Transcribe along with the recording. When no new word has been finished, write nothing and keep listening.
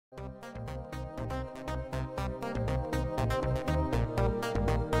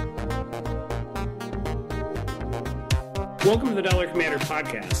Welcome to the Dollar Commander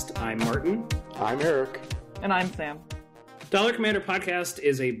Podcast. I'm Martin. I'm Eric. And I'm Sam. Dollar Commander Podcast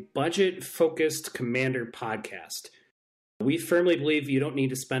is a budget-focused Commander podcast. We firmly believe you don't need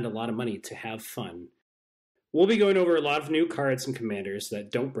to spend a lot of money to have fun. We'll be going over a lot of new cards and commanders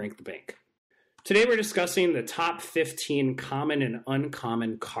that don't break the bank. Today we're discussing the top 15 common and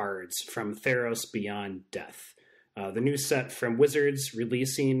uncommon cards from Theros Beyond Death. The new set from Wizards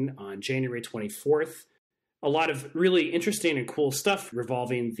releasing on January 24th. A lot of really interesting and cool stuff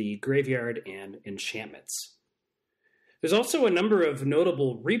revolving the graveyard and enchantments. There's also a number of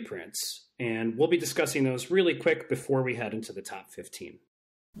notable reprints, and we'll be discussing those really quick before we head into the top 15.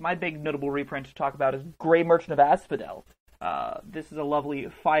 My big notable reprint to talk about is Grey Merchant of Asphodel. This is a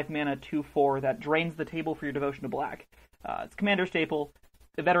lovely 5-mana 2/4 that drains the table for your Devotion to Black. It's Commander staple.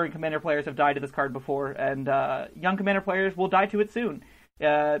 The veteran Commander players have died to this card before, and young Commander players will die to it soon.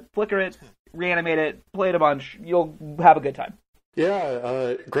 Flicker it, reanimate it, play it a bunch. You'll have a good time.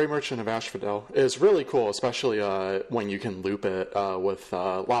 Yeah, Grey Merchant of Asphodel is really cool, especially when you can loop it with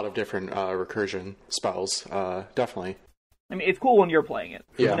a lot of different recursion spells. Definitely. I mean, it's cool when you're playing it.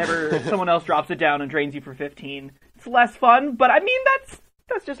 Yeah. Whenever someone else drops it down and drains you for 15, it's less fun, but I mean,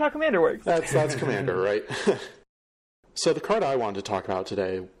 that's just how Commander works. That's Commander, right? So the card I wanted to talk about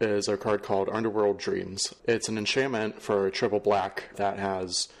today is a card called Underworld Dreams. It's an enchantment for triple black that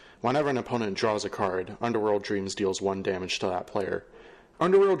has, whenever an opponent draws a card, Underworld Dreams deals 1 damage to that player.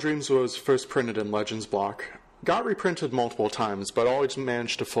 Underworld Dreams was first printed in Legends block, got reprinted multiple times, but always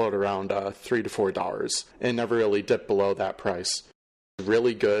managed to float around $3 to $4, and never really dipped below that price.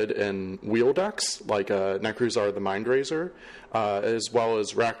 Really good in wheel decks, like Necruzar the Mindraiser, as well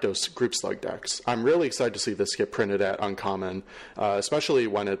as Rakdos Group Slug decks. I'm really excited to see this get printed at Uncommon, especially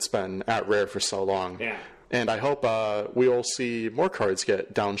when it's been at Rare for so long. Yeah. And I hope we'll see more cards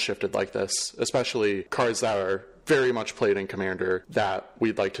get downshifted like this, especially cards that are very much played in Commander that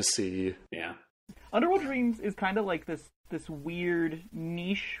we'd like to see. Yeah. Underworld Dreams is kind of like this weird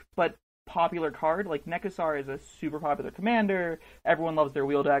niche, but popular card. Like, Necruzar is a super popular commander, everyone loves their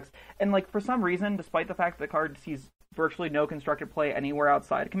wheel decks, and like for some reason, despite the fact that the card sees virtually no constructed play anywhere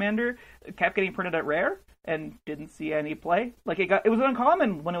outside Commander, it kept getting printed at Rare and didn't see any play. Like, it was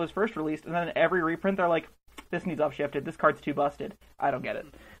uncommon when it was first released, and then every reprint they're like, this needs upshifted, this card's too busted. I don't get it.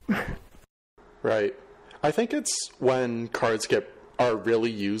 Right. I think it's when cards are really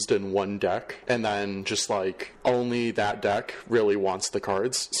used in one deck, and then just like only that deck really wants the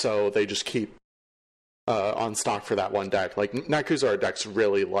cards, so they just keep on stock for that one deck. Like, Necruzar decks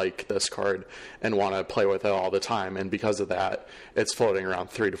really like this card and want to play with it all the time, and because of that, it's floating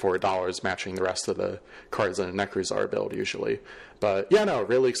around $3 to $4, matching the rest of the cards in a Necruzar build usually. But yeah, no,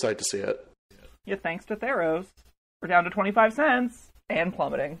 really excited to see it. Yeah, thanks to Theros, we're down to 25 cents and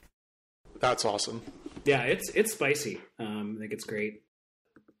plummeting. That's awesome. Yeah, it's spicy. I think it's great.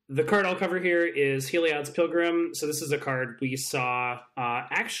 The card I'll cover here is Heliod's Pilgrim. So this is a card we saw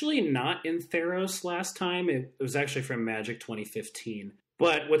actually not in Theros last time. It was actually from Magic 2015.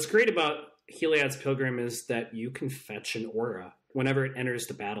 But what's great about Heliod's Pilgrim is that you can fetch an aura whenever it enters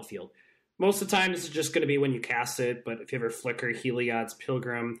the battlefield. Most of the time, this is just going to be when you cast it, but if you ever flicker Heliod's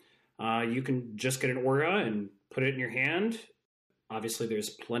Pilgrim, you can just get an aura and put it in your hand. Obviously, there's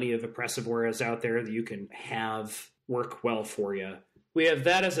plenty of oppressive auras out there that you can have work well for you. We have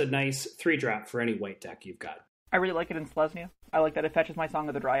that as a nice 3-drop for any white deck you've got. I really like it in Selesnya. I like that it fetches my Song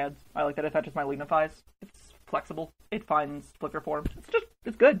of the Dryads. I like that it fetches my Lignifies. It's flexible. It finds flicker forms.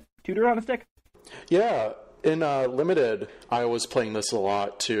 It's good. Tutor on a stick. Yeah, in Limited, I was playing this a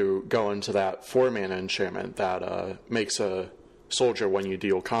lot to go into that 4-mana enchantment that makes a soldier when you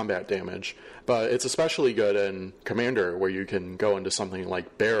deal combat damage. But it's especially good in Commander, where you can go into something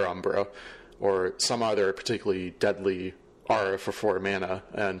like Bear Umbra or some other particularly deadly aura for 4 mana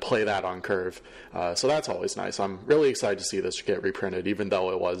and play that on curve. So that's always nice. I'm really excited to see this get reprinted, even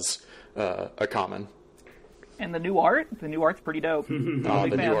though it was a common. And the new art's pretty dope.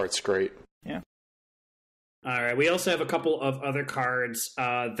 The new art's great. Yeah. All right. We also have a couple of other cards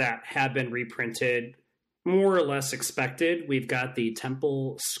that have been reprinted, more or less expected. We've got the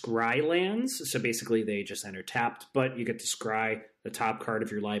Temple Scry lands. So basically they just enter tapped, but you get to scry the top card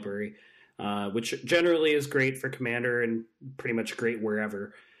of your library, which generally is great for Commander and pretty much great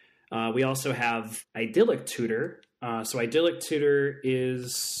wherever. We also have Idyllic Tutor. So Idyllic Tutor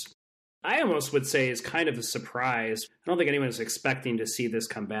is, I almost would say, is kind of a surprise. I don't think anyone is expecting to see this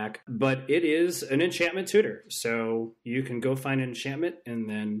come back, but it is an enchantment tutor. So you can go find an enchantment and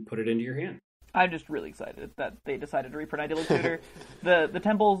then put it into your hand. I'm just really excited that they decided to reprint Idyllic Tutor. The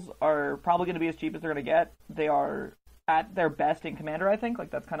temples are probably going to be as cheap as they're going to get. They are at their best in Commander, I think.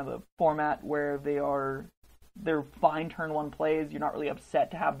 Like, that's kind of the format where they are they're fine turn 1 plays. You're not really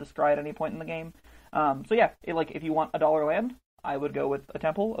upset to have the scry at any point in the game. So yeah, if you want a dollar land, I would go with a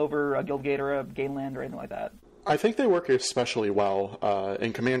Temple over a Guildgate or a Gainland or anything like that. I think they work especially well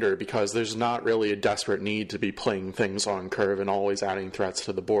in Commander because there's not really a desperate need to be playing things on curve and always adding threats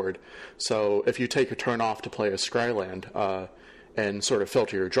to the board. So if you take a turn off to play a Scryland and sort of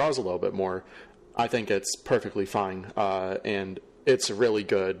filter your draws a little bit more, I think it's perfectly fine. And it's a really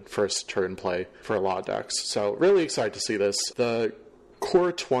good first turn play for a lot of decks. So really excited to see this. The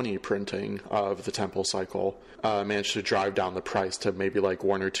Core 20 printing of the Temple cycle managed to drive down the price to maybe like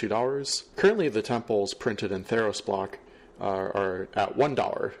 $1 or $2. Currently, the Temples printed in Theros block are at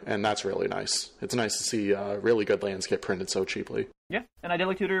 $1, and that's really nice. It's nice to see really good lands get printed so cheaply. Yeah, and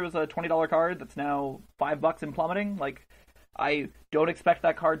Idyllic Tutor was a $20 card that's now $5 and plummeting. Like, I don't expect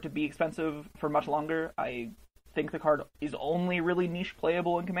that card to be expensive for much longer. I think the card is only really niche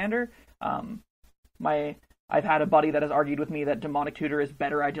playable in Commander. I've had a buddy that has argued with me that Demonic Tutor is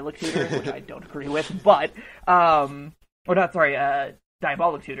better Idyllic Tutor, which I don't agree with, but, Diabolic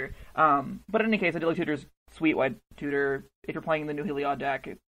Tutor. But in any case, Idyllic Tutor is sweet white tutor. If you're playing the new Heliod deck,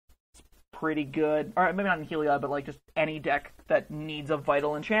 it's pretty good. Or maybe not in Heliod, but like just any deck that needs a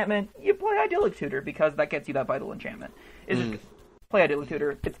Vital Enchantment, you play Idyllic Tutor because that gets you that Vital Enchantment. Play Idyllic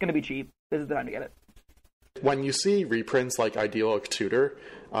Tutor. It's going to be cheap. This is the time to get it. When you see reprints like Idyllic Tutor,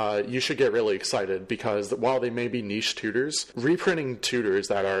 you should get really excited because while they may be niche tutors, reprinting tutors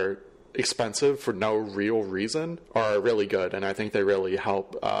that are expensive for no real reason are really good, and I think they really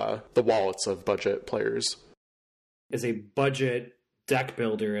help the wallets of budget players. As a budget deck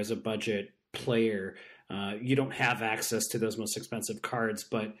builder, as a budget player, you don't have access to those most expensive cards,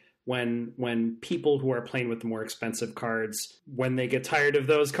 but when people who are playing with the more expensive cards, when they get tired of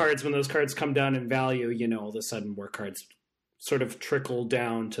those cards, when those cards come down in value, all of a sudden more cards sort of trickle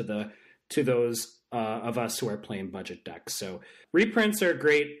down to those of us who are playing budget decks. So reprints are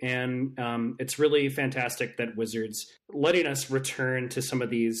great, and it's really fantastic that Wizards letting us return to some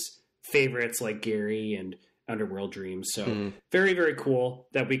of these favorites like Gary and Underworld Dreams. So very, very cool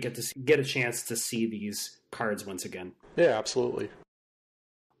that we get a chance to see these cards once again. Yeah, absolutely.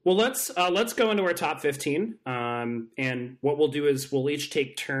 Well, let's go into our top 15, and what we'll do is we'll each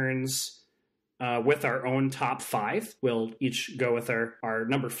take turns with our own top 5. We'll each go with our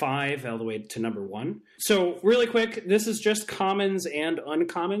number 5 all the way to number 1. So really quick, this is just commons and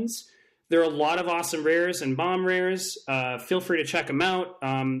uncommons. There are a lot of awesome rares and bomb rares. Feel free to check them out.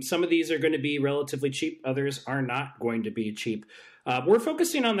 Some of these are going to be relatively cheap. Others are not going to be cheap. We're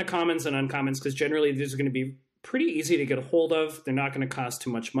focusing on the commons and uncommons because generally these are going to be pretty easy to get a hold of. They're not going to cost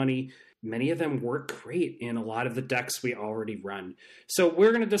too much money. Many of them work great in a lot of the decks we already run. So we're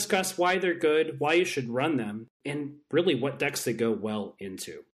going to discuss why they're good, why you should run them, and really what decks they go well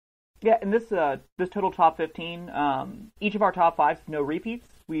into. Yeah, in this total top 15, each of our top 5s, no repeats.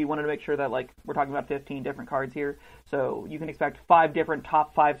 We wanted to make sure that we're talking about 15 different cards here. So you can expect 5 different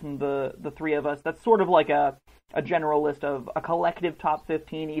top 5 from the 3 of us. That's sort of like a general list of a collective top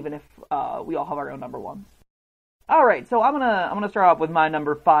 15, even if we all have our own number 1s. All right, so I'm gonna start off with my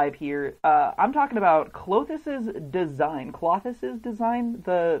number 5 here. I'm talking about Klothys' design.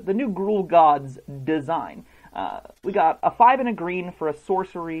 The new Gruul God's design. We got a 5 and a green for a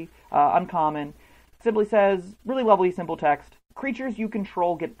sorcery, uncommon. Simply says, really lovely, simple text. Creatures you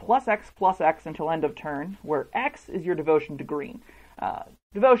control get +X until end of turn, where X is your devotion to green.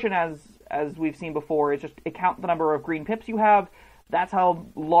 Devotion, as we've seen before, is just count the number of green pips you have. That's how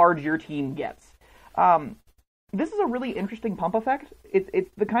large your team gets. This is a really interesting pump effect. It's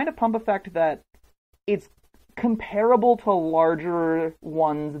the kind of pump effect that it's comparable to larger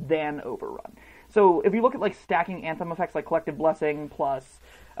ones than Overrun. So if you look at stacking Anthem effects like Collective Blessing plus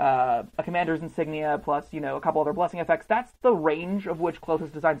a Commander's Insignia plus a couple other blessing effects, that's the range of which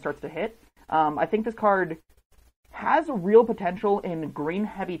Klothys design starts to hit. I think this card has a real potential in green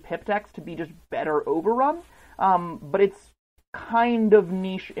heavy pip decks to be just better Overrun, but it's kind of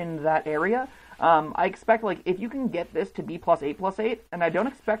niche in that area. I expect, if you can get this to be +8/+8, and I don't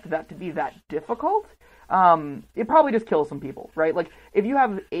expect that to be that difficult, it probably just kills some people, right? If you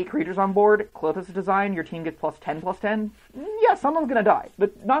have 8 creatures on board, Klothys design, your team gets +10/+10, yeah, someone's gonna die.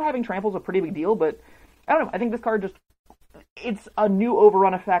 But not having trample is a pretty big deal, but I don't know, I think this card it's a new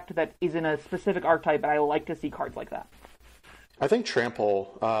Overrun effect that is in a specific archetype, and I like to see cards like that. I think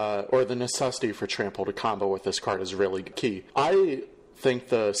trample, or the necessity for trample to combo with this card is really key. I think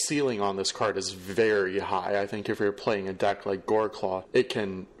the ceiling on this card is very high. I think if you're playing a deck like Goreclaw, it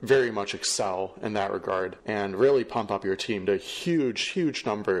can very much excel in that regard and really pump up your team to huge, huge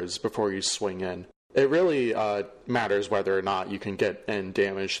numbers before you swing in. It really matters whether or not you can get in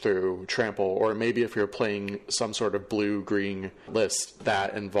damage through trample, or maybe if you're playing some sort of blue-green list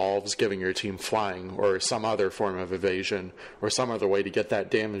that involves giving your team flying or some other form of evasion or some other way to get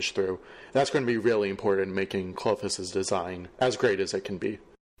that damage through. That's going to be really important in making Klothys' design as great as it can be.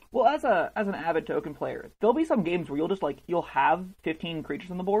 Well, as an avid token player, there'll be some games where you'll have 15 creatures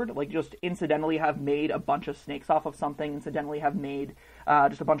on the board, like just incidentally have made a bunch of snakes off of something, incidentally have made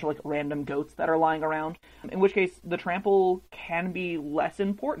just a bunch of like random goats that are lying around, in which case the trample can be less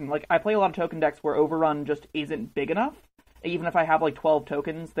important. Like, I play a lot of token decks where Overrun just isn't big enough. Even if I have like 12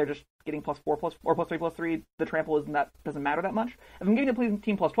 tokens, they're just getting +4 or +3/+3. The trample doesn't matter that much. If I'm getting the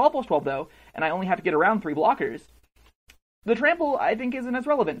team +12/+12 though, and I only have to get around 3 blockers, the trample, I think, isn't as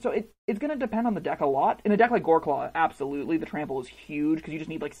relevant. So it's going to depend on the deck a lot. In a deck like Goreclaw, absolutely, the trample is huge because you just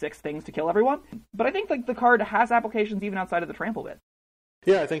need like 6 things to kill everyone. But I think like the card has applications even outside of the trample bit.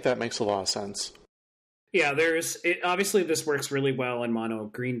 Yeah, I think that makes a lot of sense. Yeah, obviously this works really well in mono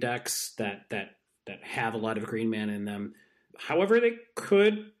green decks that have a lot of green mana in them. However, they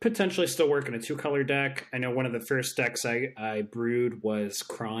could potentially still work in a 2-color deck. I know one of the first decks I brewed was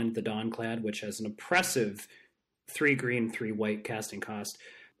Kron the Dawnclad, which has an impressive 3 green, 3 white casting cost.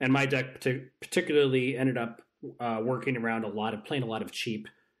 And my deck particularly ended up working around playing a lot of cheap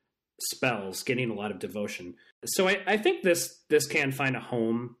spells, getting a lot of devotion. So I think this can find a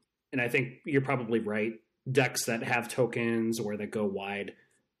home, and I think you're probably right. Decks that have tokens or that go wide,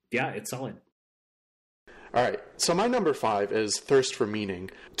 yeah, it's solid. All right, so my number 5 is Thirst for Meaning.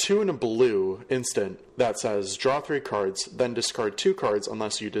 2 in a blue instant that says draw 3 cards, then discard 2 cards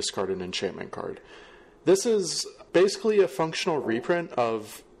unless you discard an enchantment card. This is basically a functional reprint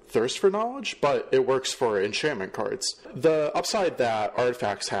of Thirst for Knowledge, but it works for enchantment cards. The upside that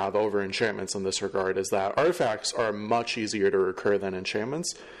artifacts have over enchantments in this regard is that artifacts are much easier to recur than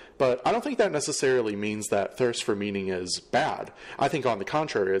enchantments, but I don't think that necessarily means that Thirst for Meaning is bad. I think on the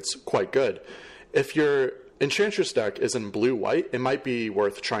contrary, it's quite good. If your Enchantress deck is in blue-white, it might be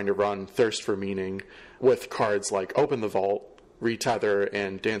worth trying to run Thirst for Meaning with cards like Open the Vault, Retether,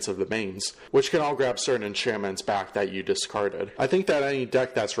 and Dance of the Manes, which can all grab certain enchantments back that you discarded. I think that any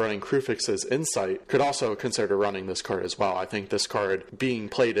deck that's running Krufix's Insight could also consider running this card as well. I think this card, being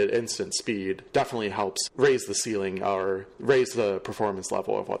played at instant speed, definitely helps raise the ceiling or raise the performance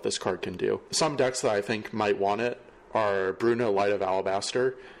level of what this card can do. Some decks that I think might want it are Bruno Light of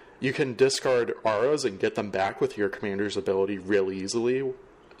Alabaster. You can discard auras and get them back with your commander's ability really easily,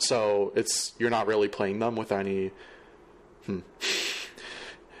 so you're not really playing them with any...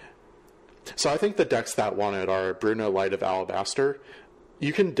 So I think the decks that want it are Bruno Light of Alabaster.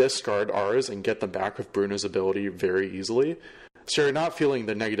 You can discard auras and get them back with Bruno's ability very easily, so you're not feeling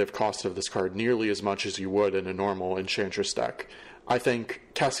the negative cost of this card nearly as much as you would in a normal Enchantress deck. I think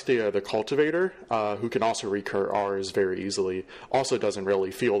Cascadia the Cultivator, who can also recur auras very easily, also doesn't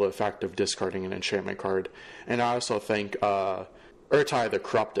really feel the effect of discarding an enchantment card. And I also think Urtai the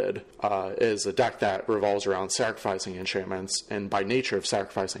Corrupted is a deck that revolves around sacrificing enchantments, and by nature of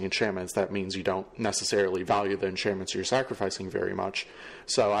sacrificing enchantments, that means you don't necessarily value the enchantments you're sacrificing very much.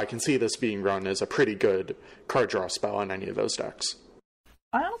 So I can see this being run as a pretty good card draw spell in any of those decks.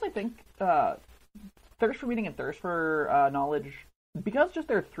 I honestly think Thirst for Meaning and Thirst for Knowledge, because just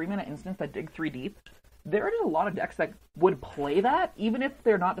they're 3-mana instants that dig 3 deep, there are just a lot of decks that would play that, even if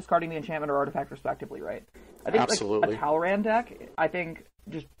they're not discarding the enchantment or artifact respectively, right? I think Absolutely. Like a Talran deck, I think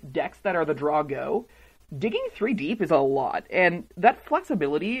just decks that are the draw go, digging 3 deep is a lot, and that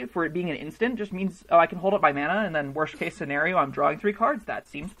flexibility for it being an instant just means, I can hold up my mana, and then worst case scenario, I'm drawing 3 cards. That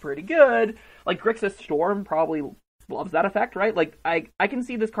seems pretty good. Like, Grixis Storm probably loves that effect, right? Like, I can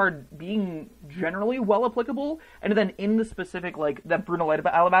see this card being generally well applicable, and then in the specific, like, that Bruno Light of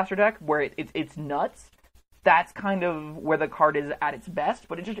Alabaster deck, where it's nuts, that's kind of where the card is at its best,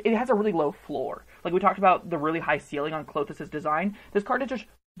 but it has a really low floor. Like, we talked about the really high ceiling on Klothys' design. This card is just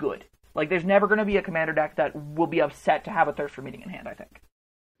good. Like, there's never going to be a commander deck that will be upset to have a Thirst for Meaning in hand, I think.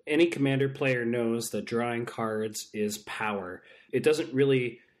 Any commander player knows that drawing cards is power. It doesn't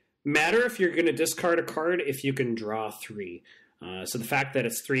really matter if you're going to discard a card if you can draw 3. So the fact that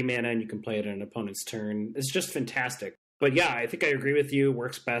it's 3 mana and you can play it on an opponent's turn is just fantastic. But yeah, I think I agree with you.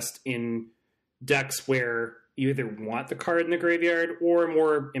 Works best in decks where you either want the card in the graveyard, or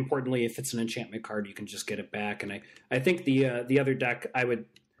more importantly, if it's an enchantment card, you can just get it back. And I think the other deck I would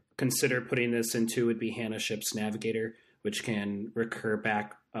consider putting this into would be Hannah Ship's Navigator, which can recur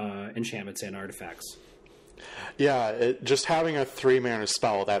back enchantments and artifacts. Yeah, just having a 3-mana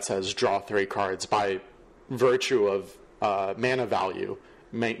spell that says draw 3 cards by virtue of mana value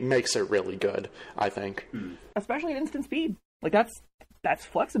makes it really good, I think. Especially at instant speed. Like, that's That's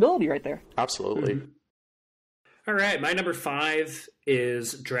flexibility right there. Absolutely. Mm-hmm. All right, my number 5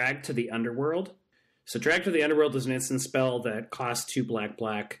 is Drag to the Underworld. So Drag to the Underworld is an instant spell that costs 2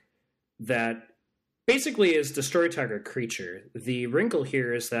 black that basically is destroy target creature. The wrinkle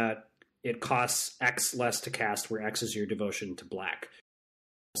here is that it costs X less to cast, where X is your devotion to black.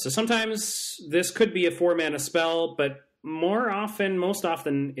 So sometimes this could be a 4-mana spell, but most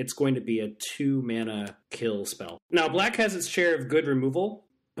often, it's going to be a 2-mana kill spell. Now, black has its share of good removal,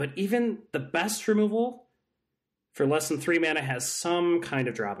 but even the best removal for less than 3 mana has some kind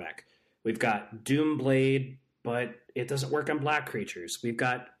of drawback. We've got Doomblade, but it doesn't work on black creatures. We've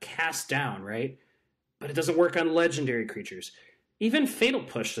got Cast Down, right? But it doesn't work on legendary creatures. Even Fatal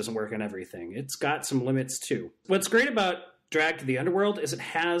Push doesn't work on everything. It's got some limits too. What's great about Drag to the Underworld is it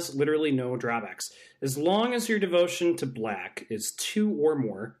has literally no drawbacks. As long as your devotion to black is 2 or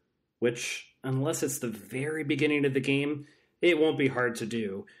more, which, unless it's the very beginning of the game, it won't be hard to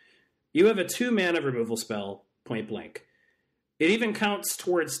do, you have a 2-mana removal spell, point blank. It even counts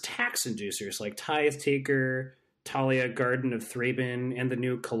towards tax inducers like Tithe Taker, Talia, Garden of Thraben, and the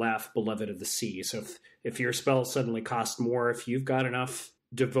new Calaf, Beloved of the Sea. So if your spell suddenly costs more, if you've got enough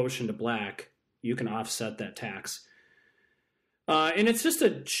devotion to black, you can offset that tax. And it's just a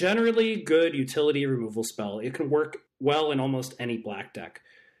generally good utility removal spell. It can work well in almost any black deck.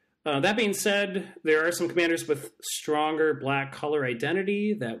 That being said, there are some commanders with stronger black color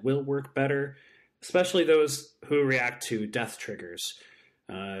identity that will work better, especially those who react to death triggers.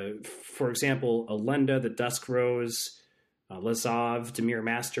 For example, Elenda, the Dusk Rose, Lazav, Dimir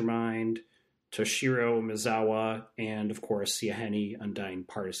Mastermind, Toshiro Mizawa, and of course, Siaheni, Undying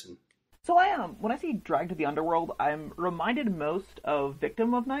Partisan. So when I see Drag to the Underworld, I'm reminded most of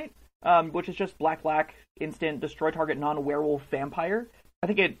Victim of Night, which is just black, instant, destroy target non-werewolf vampire. I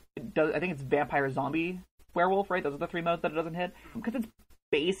think it's vampire zombie werewolf, right? Those are the 3 modes that it doesn't hit. Because it's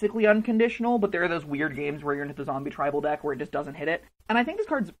basically unconditional, but there are those weird games where you're into the zombie tribal deck where it just doesn't hit it. And I think this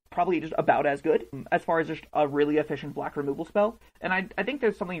card's probably just about as good as far as just a really efficient black removal spell. And I think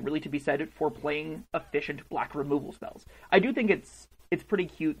there's something really to be said for playing efficient black removal spells. I do think it's pretty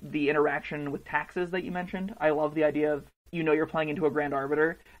cute, the interaction with taxes that you mentioned. I love the idea of, you're playing into a Grand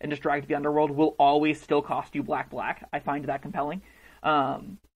Arbiter, and just Drag to the Underworld will always still cost you black. I find that compelling. But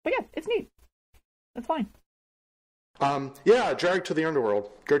yeah, it's neat. That's fine. Yeah, Drag to the Underworld.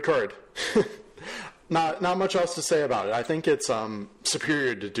 Good card. Not much else to say about it. I think it's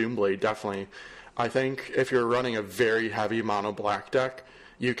superior to Doomblade, definitely. I think if you're running a very heavy mono black deck,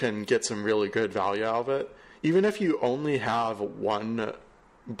 you can get some really good value out of it. Even if you only have 1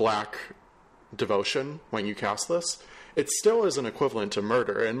 black devotion when you cast this, it still is an equivalent to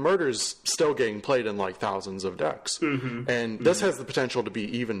Murder, and Murder's still getting played in like thousands of decks. Mm-hmm. And this has the potential to be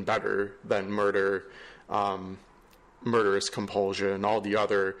even better than Murder, Murderous Compulsion, all the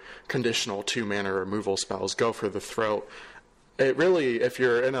other conditional 2-mana removal spells. Go for the throat. It really, if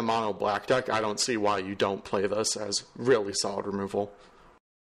you're in a mono black deck, I don't see why you don't play this as really solid removal.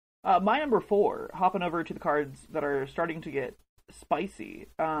 My number 4, hopping over to the cards that are starting to get spicy.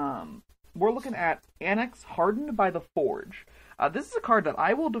 We're looking at Anax, Hardened by the Forge. This is a card that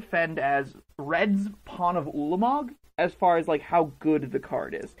I will defend as Red's Pawn of Ulamog, as far as like how good the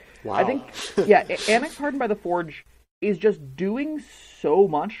card is. Wow. I think, yeah, Anax, Hardened by the Forge is just doing so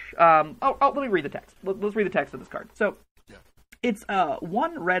much. Let me read the text. Let's read the text of this card. So, yeah. It's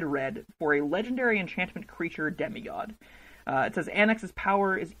 1 red for a legendary enchantment creature demigod. It says Anax's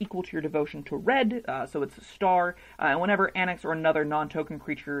power is equal to your devotion to red, so it's a star. And whenever Anax or another non-token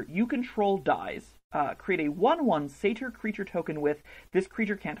creature you control dies, create a 1/1 satyr creature token with this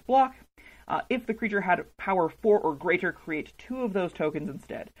creature can't block. If the creature had power 4 or greater, create 2 of those tokens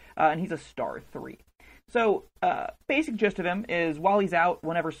instead. And he's a star 3. So, basic gist of him is while he's out,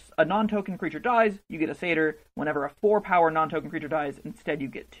 whenever a non-token creature dies, you get a satyr. Whenever a 4-power non-token creature dies, instead you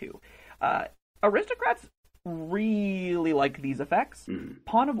get 2. Aristocrats really like these effects.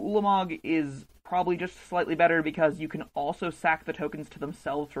 Pawn of Ulamog is probably just slightly better because you can also sack the tokens to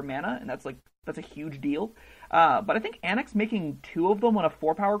themselves for mana, and that's a huge deal. But I think Anax making 2 of them when a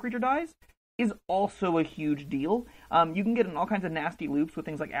 4-power creature dies is also a huge deal. You can get in all kinds of nasty loops with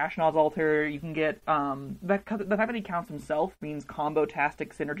things like Ashnod's Altar. You can get the fact that he counts himself means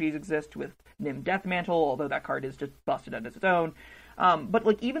combo-tastic synergies exist with Nim Deathmantle, although that card is just busted on its own. But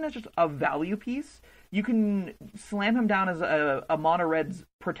like even as just a value piece, you can slam him down as a mono red's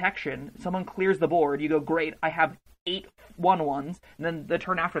protection. Someone clears the board. You go, great, I have 8 1/1s. And then the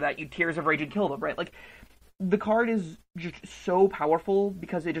turn after that, you Tears of Rage and kill them, right? Like, the card is just so powerful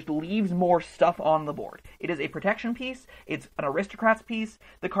because it just leaves more stuff on the board. It is a protection piece, it's an aristocrat's piece,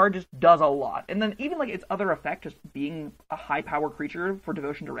 the card just does a lot. And then even like its other effect, just being a high power creature for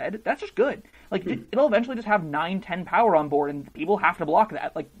Devotion to Red, that's just good. Like it'll eventually just have 9-10 power on board and people have to block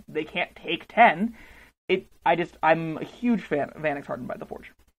that. Like they can't take 10. I'm a huge fan of Anax Hardened by the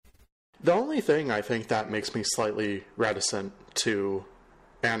Forge. The only thing I think that makes me slightly reticent to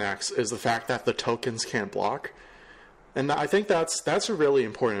Anax is the fact that the tokens can't block. And I think that's a really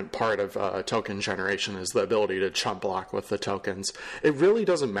important part of token generation, is the ability to chump block with the tokens. It really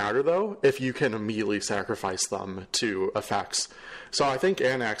doesn't matter, though, if you can immediately sacrifice them to effects. So I think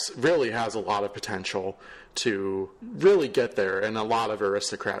Anax really has a lot of potential to really get there in a lot of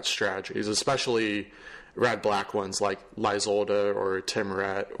aristocrat strategies, especially red-black ones like Lysolda or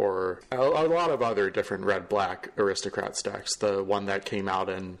Timoret or a lot of other different red-black aristocrat stacks. The one that came out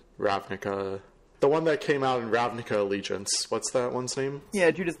in Ravnica Allegiance. What's that one's name?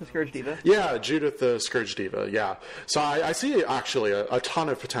 Yeah, Judith the Scourge Diva. Yeah, Judith the Scourge Diva, yeah. So I see actually a ton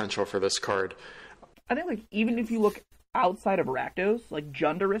of potential for this card. I think, like, even if you look outside of Rakdos, like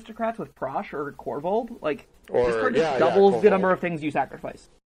Jund aristocrats with Prosh or Corvold, like, this card just doubles the number of things you sacrifice.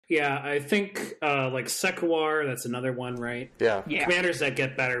 Yeah, I think, like, Sekawar, that's another one, right? Yeah. Commanders that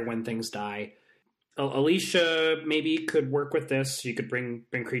get better when things die. Alicia maybe could work with this. You could bring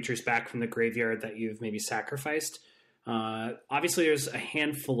creatures back from the graveyard that you've maybe sacrificed. Obviously, there's a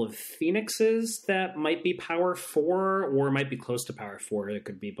handful of Phoenixes that might be power 4 or might be close to power 4 that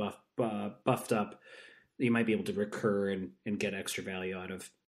could be buffed up. You might be able to recur and get extra value out of.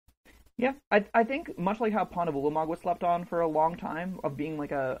 Yeah, I think much like how Pond of Ulamog was slept on for a long time, of being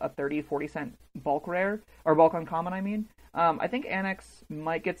like a 30-40 cent bulk rare, or bulk uncommon, I mean. I think Anax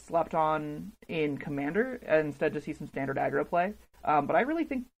might get slept on in Commander instead to see some standard aggro play. But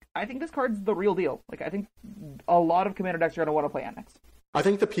I think this card's the real deal. Like, I think a lot of Commander decks are going to want to play Anax. I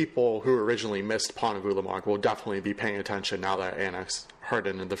think the people who originally missed Pond of Ulamog will definitely be paying attention now that Anax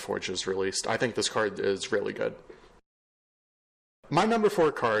Hardened in the Forge is released. I think this card is really good. My number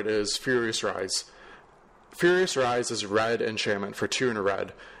 4 card is Furious Rise. Furious Rise is a red enchantment for 2 and a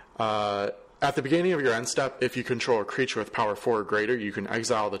red. At the beginning of your end step, if you control a creature with power 4 or greater, you can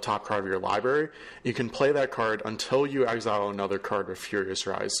exile the top card of your library. You can play that card until you exile another card with Furious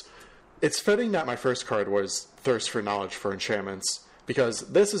Rise. It's fitting that my first card was Thirst for Knowledge for enchantments, because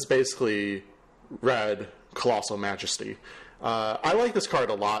this is basically red Colossal Majesty. I like this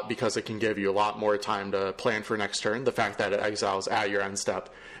card a lot because it can give you a lot more time to plan for next turn. The fact that it exiles at your end step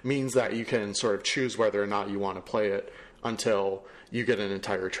means that you can sort of choose whether or not you want to play it until you get an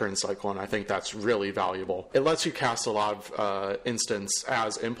entire turn cycle, and I think that's really valuable. It lets you cast a lot of instants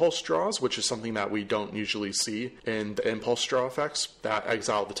as impulse draws, which is something that we don't usually see in the impulse draw effects that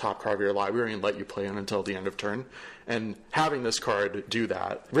exile the top card of your library and let you play it until the end of turn. And having this card do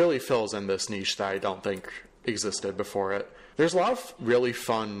that really fills in this niche that I don't think existed before it. There's a lot of really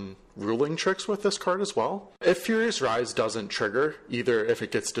fun ruling tricks with this card as well. If Furious Rise doesn't trigger, either if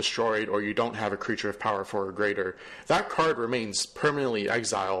it gets destroyed or you don't have a creature of power 4 or greater, that card remains permanently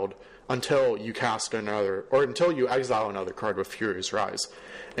exiled until you cast another, or until you exile another card with Furious Rise.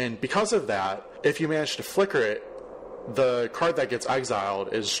 And because of that, if you manage to flicker it, the card that gets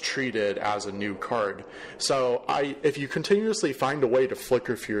exiled is treated as a new card. So if you continuously find a way to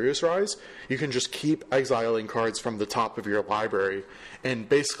flicker Furious Rise, you can just keep exiling cards from the top of your library, and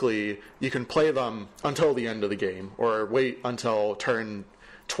basically you can play them until the end of the game, or wait until turn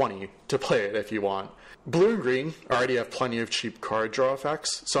 20 to play it if you want. Blue and green already have plenty of cheap card draw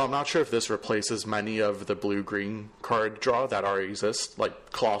effects, so I'm not sure if this replaces many of the blue-green card draw that already exist.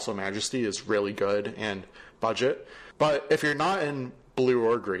 Like Colossal Majesty is really good and budget. But if you're not in blue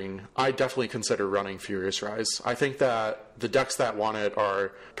or green, I definitely consider running Furious Rise. I think that the decks that want it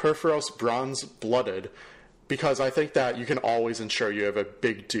are Perforos Bronze Blooded, because I think that you can always ensure you have a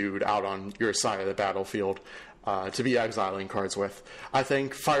big dude out on your side of the battlefield to be exiling cards with. I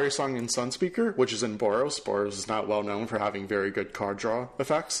think Firesong and Sunspeaker, which is in Boros. Boros is not well known for having very good card draw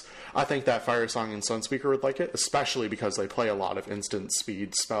effects. I think that Firesong and Sunspeaker would like it, especially because they play a lot of instant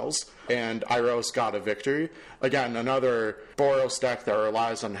speed spells. And Iros God of Victory, again, another Boros deck that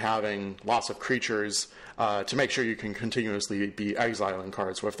relies on having lots of creatures to make sure you can continuously be exiling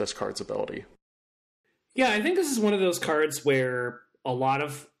cards with this card's ability. Yeah, I think this is one of those cards where a lot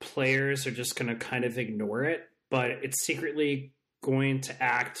of players are just going to kind of ignore it, but it's secretly going to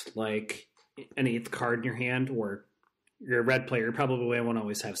act like an 8th card in your hand, or you're a red player, probably won't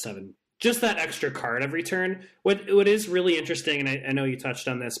always have 7. Just that extra card every turn. What is really interesting, and I know you touched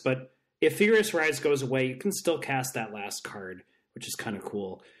on this, but if Furious Rise goes away, you can still cast that last card, which is kind of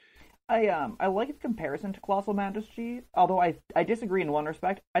cool. I like its comparison to Colossal Majesty, although I disagree in one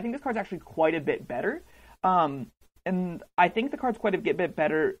respect. I think this card's actually quite a bit better. And I think the card's quite a bit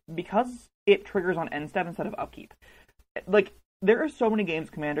better because it triggers on end step instead of upkeep. Like, there are so many games,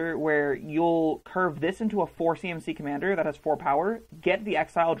 Commander, where you'll curve this into a 4 CMC commander that has 4 power, get the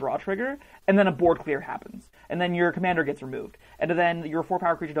exile draw trigger, and then a board clear happens. And then your commander gets removed. And then your 4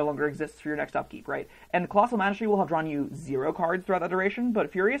 power creature no longer exists for your next upkeep, right? And Colossal Majesty will have drawn you 0 cards throughout that duration,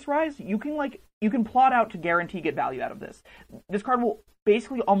 but Furious Rise, you can plot out to guarantee get value out of this. This card will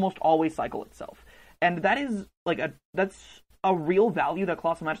basically almost always cycle itself. And that is, that's a real value that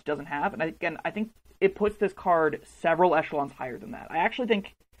Colossal Majesty doesn't have. And again, I think it puts this card several echelons higher than that. I actually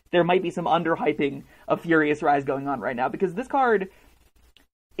think there might be some underhyping of Furious Rise going on right now, because this card,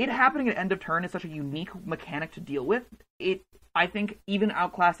 it happening at end of turn is such a unique mechanic to deal with. It, I think, even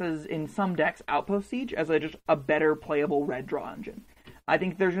outclasses in some decks Outpost Siege as just a better playable red draw engine. I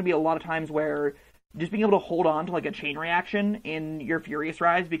think there's going to be a lot of times where just being able to hold on to a chain reaction in your Furious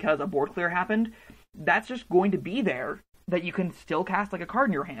Rise because a board clear happened, that's just going to be there that you can still cast a card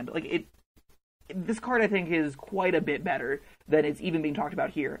in your hand. This card, I think, is quite a bit better than it's even being talked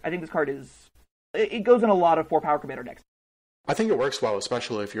about here. I think this card it goes in a lot of 4-power commander decks. I think it works well,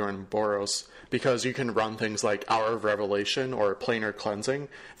 especially if you're in Boros, because you can run things like Hour of Revelation or Planar Cleansing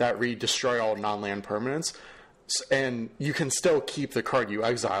that destroy all non-land permanents, and you can still keep the card you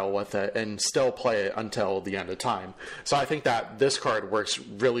exile with it and still play it until the end of time. So I think that this card works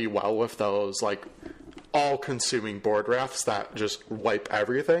really well with those, all-consuming board drafts that just wipe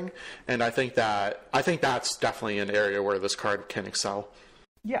everything, and I think that's definitely an area where this card can excel.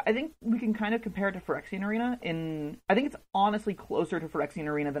 Yeah, I think we can kind of compare it to Phyrexian Arena. I think it's honestly closer to Phyrexian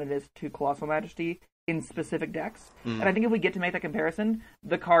Arena than it is to Colossal Majesty in specific decks, and I think if we get to make that comparison,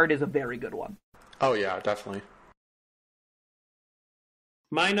 the card is a very good one. Oh yeah, definitely.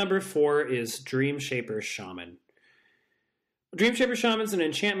 My number 4 is Dreamshaper Shaman. Dreamshaper Shaman is an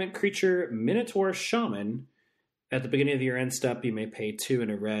enchantment creature Minotaur Shaman. At the beginning of your end step, you may pay 2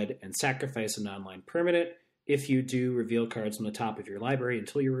 and a red and sacrifice a non-land permanent. If you do, reveal cards from the top of your library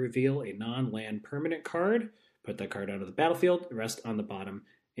until you reveal a non-land permanent card. Put that card onto the battlefield, rest on the bottom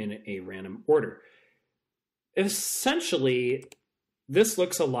in a random order. Essentially, this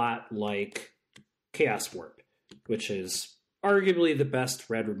looks a lot like Chaos Warp, which is arguably the best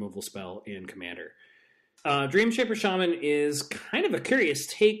red removal spell in Commander. Dreamshaper Shaman is kind of a curious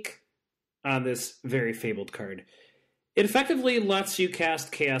take on this very fabled card. It effectively lets you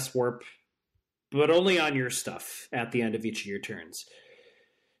cast Chaos Warp, but only on your stuff at the end of each of your turns.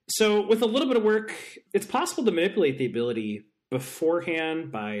 So with a little bit of work, it's possible to manipulate the ability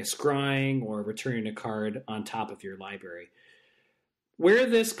beforehand by scrying or returning a card on top of your library. Where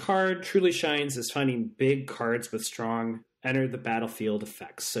this card truly shines is finding big cards with strong enter the battlefield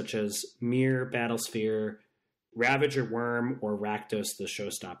effects, such as Mirror Battlesphere, Ravager Worm, or Rakdos the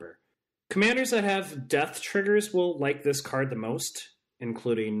Showstopper. Commanders that have death triggers will like this card the most,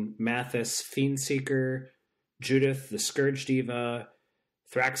 including Mathis Fiendseeker, Judith the Scourge Diva,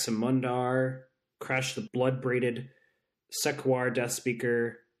 Thraxamundar, Crash the Blood-Braided, Sequar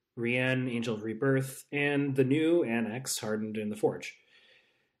Deathspeaker, Rien Angel of Rebirth, and the new Anax Hardened in the Forge.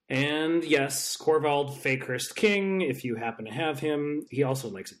 And yes, Corvald Fakehurst King, if you happen to have him, he also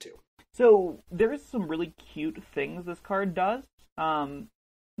likes it too. So there's some really cute things this card does.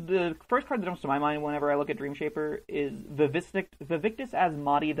 The first card that comes to my mind whenever I look at Dreamshaper is Vivictus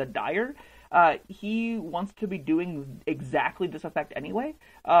Asmodi the Dire. He wants to be doing exactly this effect anyway.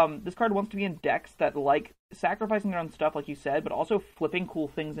 This card wants to be in decks that like sacrificing their own stuff, like you said, but also flipping cool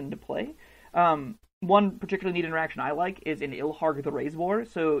things into play. One particularly neat interaction I like is in Ilharg the Razebore.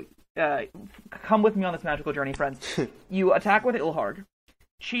 So come with me on this magical journey, friends. You attack with Ilharg,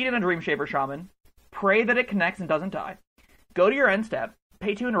 cheat in a Dreamshaper Shaman, pray that it connects and doesn't die, go to your end step,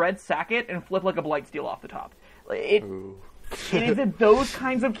 pay 2 in a red, sack it, and flip like a Blightsteel off the top. It is those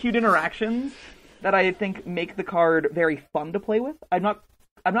kinds of cute interactions that I think make the card very fun to play with. I'm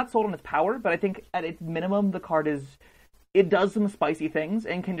not sold on its power, but I think at its minimum the card it does some spicy things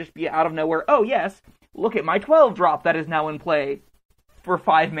and can just be out of nowhere. Oh yes, look at my 12 drop that is now in play for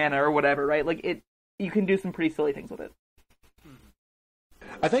 5 mana or whatever, right? You can do some pretty silly things with it.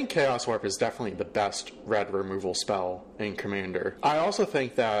 I think Chaos Warp is definitely the best red removal spell in Commander. I also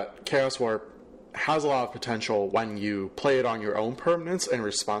think that Chaos Warp has a lot of potential when you play it on your own permanence in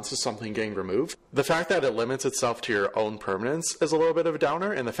response to something getting removed. The fact that it limits itself to your own permanence is a little bit of a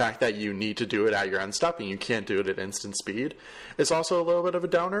downer, and the fact that you need to do it at your end step and you can't do it at instant speed is also a little bit of a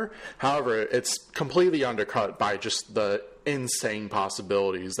downer. However, it's completely undercut by just the insane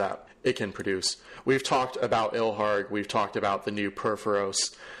possibilities that it can produce. We've talked about Ilharg, we've talked about the new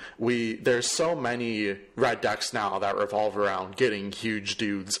Perforos, there's so many red decks now that revolve around getting huge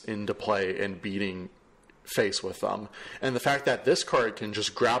dudes into play and beating face with them. And the fact that this card can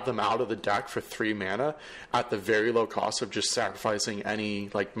just grab them out of the deck for 3 mana at the very low cost of just sacrificing any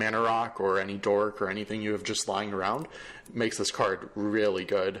like mana rock or any dork or anything you have just lying around makes this card really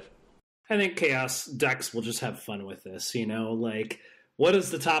good. I think Chaos decks will just have fun with this, you know, like what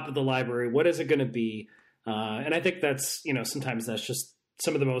is the top of the library? What is it going to be? And I think that's, you know, sometimes that's just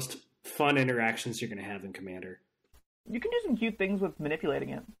some of the most fun interactions you're going to have in Commander. You can do some cute things with manipulating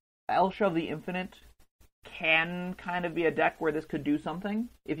it. Elsha of the Infinite can kind of be a deck where this could do something.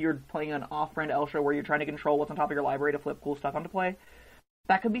 If you're playing an off-brand Elsha where you're trying to control what's on top of your library to flip cool stuff onto play,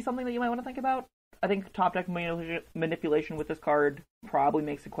 that could be something that you might want to think about. I think top deck manipulation with this card probably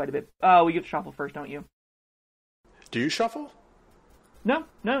makes it quite a bit... Oh, you get to shuffle first, don't you? Do you shuffle? No,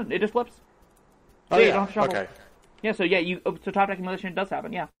 it just flips. Oh, you yeah, don't have to shuffle. okay. Yeah, so top deck manipulation does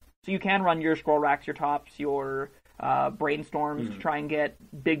happen, yeah. So you can run your scroll racks, your tops, your brainstorms to try and get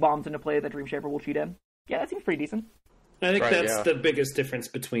big bombs into play that Dreamshaper will cheat in. Yeah, that seems pretty decent. I think that's the biggest difference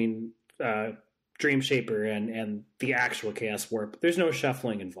between Dreamshaper and the actual Chaos Warp. There's no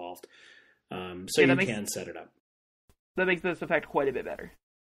shuffling involved, so you can set it up. That makes this effect quite a bit better.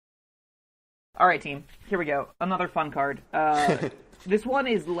 All right, team. Here we go. Another fun card. This one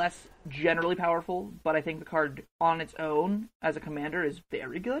is less generally powerful, but I think the card on its own as a commander is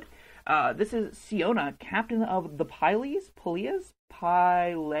very good. This is Siona, Captain of the Pyleas. Pyleas.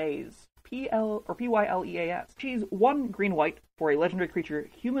 She's 1 green-white for a legendary creature,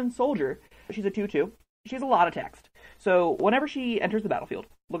 human soldier. She's a 2/2. She has a lot of text. So whenever she enters the battlefield,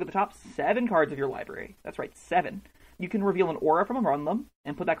 look at the top 7 cards of your library. That's right, 7. You can reveal an aura from among them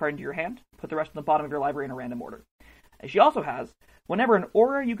and put that card into your hand. Put the rest in the bottom of your library in a random order. And she also has, whenever an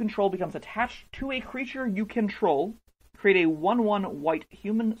aura you control becomes attached to a creature you control, create a 1/1 white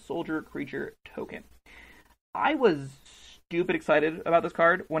human soldier creature token. I was stupid excited about this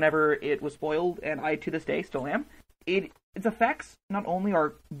card whenever it was spoiled, and I, to this day, still am. Its effects not only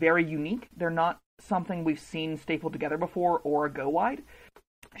are very unique, they're not something we've seen stapled together before or go wide.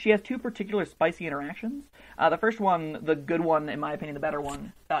 She has 2 particular spicy interactions. The first one, the good one, in my opinion, the better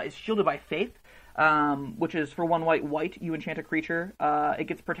one, is Shielded by Faith, which is for 1 white, you enchant a creature. It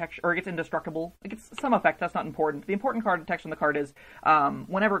gets protection, or it gets indestructible. It gets some effect, that's not important. The important card text on the card is,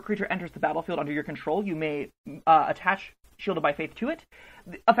 whenever a creature enters the battlefield under your control, you may attach Shielded by Faith to it.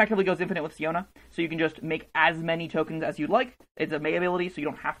 It effectively goes infinite with Siona, so you can just make as many tokens as you'd like. It's a May ability, so you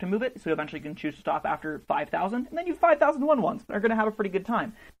don't have to move it, so eventually you can choose to stop after 5,000, and then you have 5,000 1/1s. They're going to have a pretty good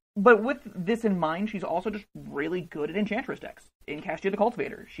time. But with this in mind, she's also just really good at Enchantress decks. In Castia the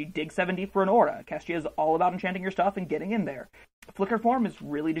Cultivator, she digs 7 deep for an aura. Castia is all about enchanting your stuff and getting in there. Flicker Form is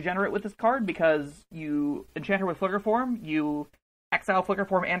really degenerate with this card because you enchant her with Flicker Form, you exile Flicker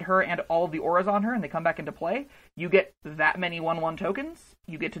Form and her and all of the auras on her, and they come back into play. You get that many 1/1 tokens.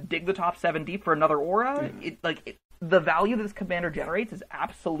 You get to dig the top 7 deep for another aura. The value that this commander generates is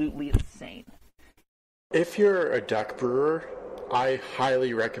absolutely insane. If you're a deck brewer, I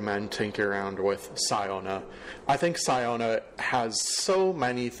highly recommend tinkering around with Siona. I think Siona has so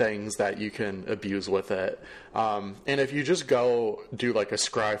many things that you can abuse with it. And if you just go do like a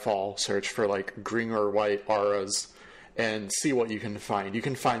Scryfall search for like green or white auras and see what you can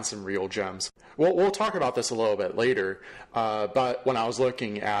find some real gems. We'll talk about this a little bit later, but when I was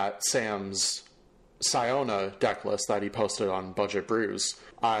looking at Sam's Siona deck list that he posted on Budget Brews,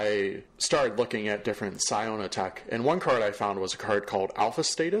 I started looking at different Siona tech, and one card I found was a card called Alpha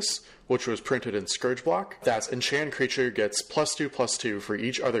Status, which was printed in Scourge Block. That's enchant creature gets +2/+2 for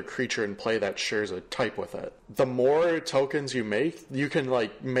each other creature in play that shares a type with it. The more tokens you make, you can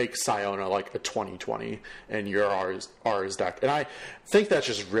make Siona like a 20/20 in your R's deck. And I think that's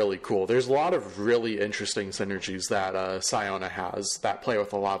just really cool. There's a lot of really interesting synergies that Siona has that play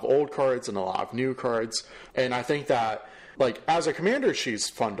with a lot of old cards and a lot of new cards. And I think that as a commander, she's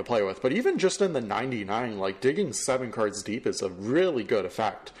fun to play with, but even just in the 99, digging 7 cards deep is a really good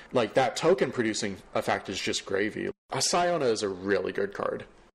effect. That token producing effect is just gravy. Siona is a really good card.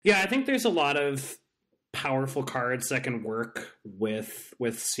 Yeah, I think there's a lot of powerful cards that can work with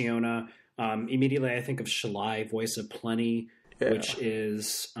Siona. Immediately I think of Shalai, Voice of Plenty, which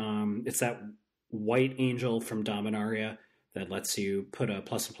is, it's that white angel from Dominaria that lets you put a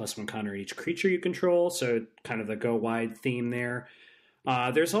 +1/+1 counter on each creature you control, so kind of the go-wide theme there.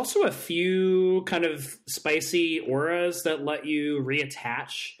 There's also a few kind of spicy auras that let you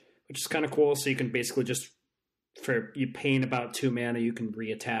reattach, which is kind of cool, so you can basically just, for you paying about 2 mana, you can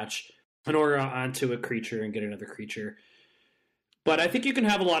reattach an aura onto a creature and get another creature. But I think you can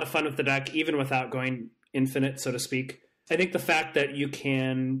have a lot of fun with the deck, even without going infinite, so to speak. I think the fact that you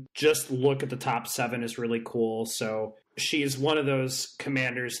can just look at the top 7 is really cool. So she's one of those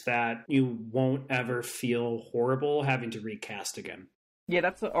commanders that you won't ever feel horrible having to recast again. Yeah,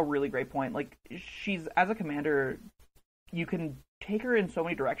 that's a really great point. Like, she's, as a commander, you can take her in so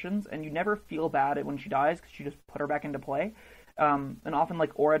many directions, and you never feel bad when she dies, because you just put her back into play. And often,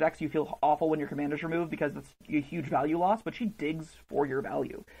 like, aura decks, you feel awful when your commander's removed, because that's a huge value loss, but she digs for your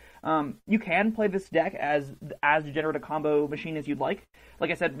value. You can play this deck as degenerate a combo machine as you'd like. Like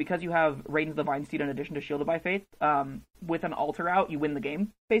I said, because you have Radiance of the Divine Steed in addition to Shielded by Faith, with an altar out, you win the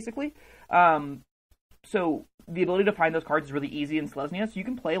game, basically. So the ability to find those cards is really easy in Selesnya, so you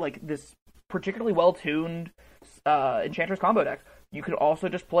can play, like, this particularly well-tuned Enchantress combo deck. You could also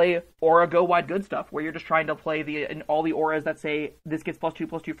just play Aura Go Wide Good stuff, where you're just trying to play all the auras that say this gets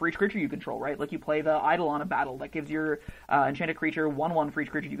 +2/+2 for each creature you control, right? Like, you play the Eidolon of Battle, that gives your enchanted creature 1/1 for each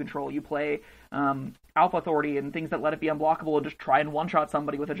creature you control. You play Alpha Authority and things that let it be unblockable and just try and one-shot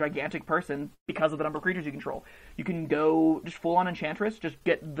somebody with a gigantic person because of the number of creatures you control. You can go just full-on Enchantress, just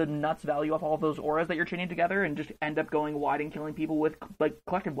get the nuts value off all of those auras that you're chaining together and just end up going wide and killing people with, like,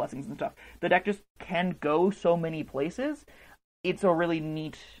 Collective Blessings and stuff. The deck just can go so many places. It's a really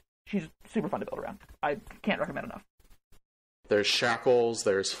neat... She's super fun to build around. I can't recommend enough. There's Shackles,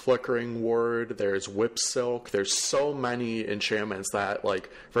 there's Flickering Ward, there's Whip Silk. There's so many enchantments that, like,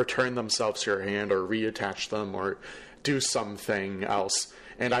 return themselves to your hand or reattach them or do something else.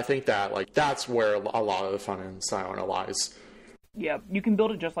 And I think that, like, that's where a lot of the fun in Siona lies. Yeah, you can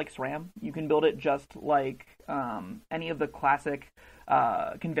build it just like SRAM. You can build it just like any of the classic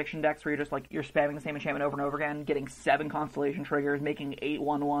Conviction decks where you're just, like, you're spamming the same enchantment over and over again, getting 7 Constellation triggers, making 8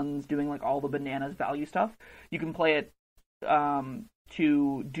 1/1s, doing, like, all the bananas value stuff. You can play it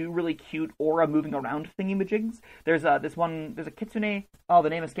to do really cute aura moving around thingy-majigs. There's a Kitsune, the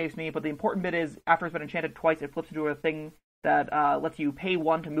name escapes me, but the important bit is, after it's been enchanted twice, it flips into a thing that lets you pay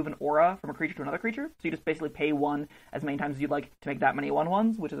 1 to move an aura from a creature to another creature. So you just basically pay 1 as many times as you'd like to make that many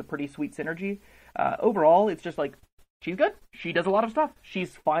 1/1s, which is a pretty sweet synergy. Overall, it's just, like, she's good. She does a lot of stuff.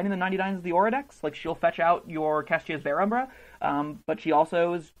 She's fine in the 99s of the aura decks. Like, she'll fetch out your Castia's Verumbra, but she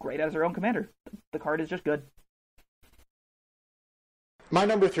also is great as her own commander. The card is just good. My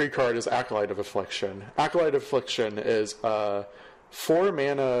number 3 card is Acolyte of Affliction. Acolyte of Affliction is a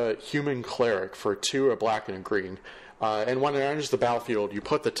 4-mana human cleric for 2, a black and a green. And when it enters the battlefield, you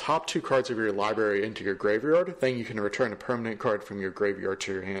put the top 2 cards of your library into your graveyard, then you can return a permanent card from your graveyard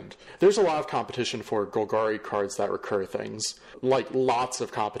to your hand. There's a lot of competition for Golgari cards that recur things. Like, lots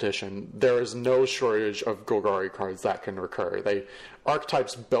of competition. There is no shortage of Golgari cards that can recur.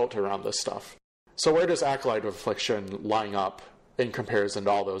 Archetypes built around this stuff. So where does Acolyte of Affliction line up in comparison to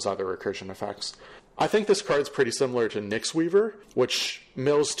all those other recursion effects? I think this card's pretty similar to Nyx Weaver, which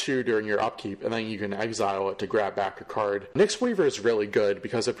mills 2 during your upkeep, and then you can exile it to grab back a card. Nyx Weaver is really good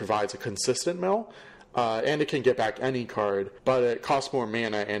because it provides a consistent mill, and it can get back any card, but it costs more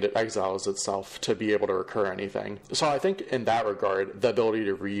mana and it exiles itself to be able to recur anything. So I think in that regard, the ability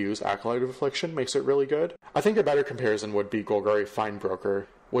to reuse Acolyte of Affliction makes it really good. I think a better comparison would be Golgari Findbroker,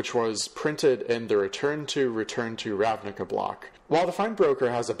 which was printed in the Return to Ravnica block. While the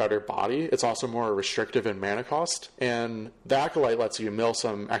Findbroker has a better body, it's also more restrictive in mana cost, and the Acolyte lets you mill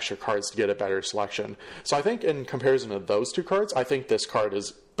some extra cards to get a better selection. So I think in comparison to those 2 cards, I think this card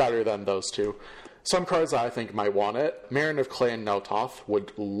is better than those 2. Some cards that I think might want it, Marin of Clan Neltoth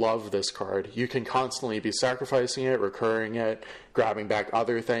would love this card. You can constantly be sacrificing it, recurring it, grabbing back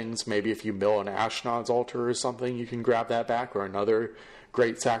other things. Maybe if you mill an Ashnod's Altar or something, you can grab that back, or another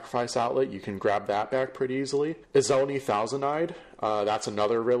great sacrifice outlet, you can grab that back pretty easily. Izoni Thousand-Eyed,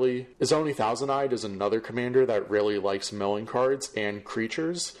 Izoni Thousand-Eyed is another commander that really likes milling cards and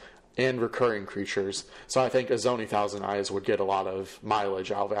creatures, and recurring creatures. So I think Izoni Thousand Eyes would get a lot of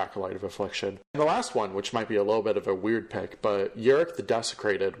mileage out of Acolyte of Affliction. And the last one, which might be a little bit of a weird pick, but Yorick the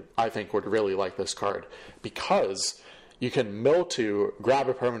Desecrated, I think, would really like this card, because you can mill 2, grab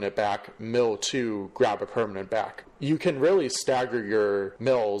a permanent back, mill 2, grab a permanent back. You can really stagger your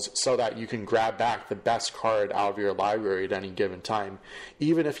mills so that you can grab back the best card out of your library at any given time.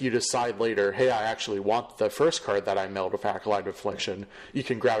 Even if you decide later, hey, I actually want the first card that I milled with Acolyte of Affliction, you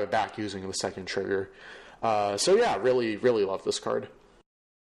can grab it back using the second trigger. So yeah, really, really love this card.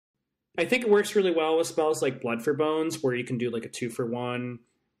 I think it works really well with spells like Blood for Bones, where you can do like a 2-for-1.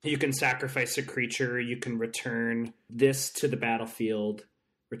 You can sacrifice a creature, you can return this to the battlefield,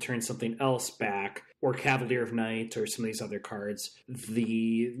 return something else back, or Cavalier of Night, or some of these other cards.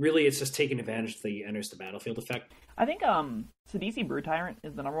 Really, it's just taking advantage of the enters the battlefield effect. I think Sidisi Brood Tyrant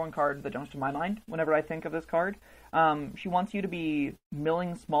is the number one card that jumps to my mind whenever I think of this card. She wants you to be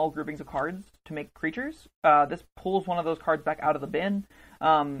milling small groupings of cards to make creatures. This pulls one of those cards back out of the bin,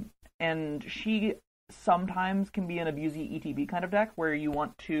 and she sometimes can be an abusey ETB kind of deck where you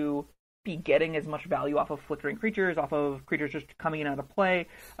want to be getting as much value off of flickering creatures, off of creatures just coming in and out of play.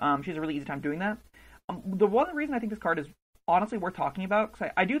 She has a really easy time doing that. The one reason I think this card is honestly worth talking about,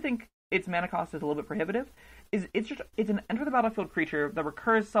 because I do think its mana cost is a little bit prohibitive, is it's an enter the battlefield creature that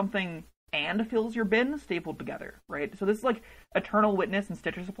recurs something and fills your bin stapled together, right? So this is like Eternal Witness and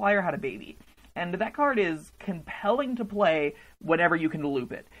Stitcher Supplier had a baby. And that card is compelling to play whenever you can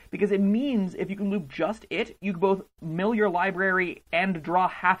loop it. Because it means if you can loop just it, you can both mill your library and draw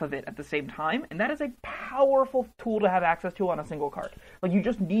half of it at the same time. And that is a powerful tool to have access to on a single card. Like, you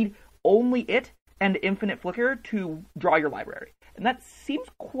just need only it and Infinite Flicker to draw your library. And that seems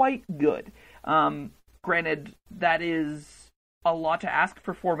quite good. Granted, that is a lot to ask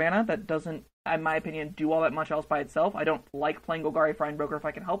for 4 mana. That doesn't, in my opinion, do all that much else by itself. I don't like playing Golgari Frinebroker if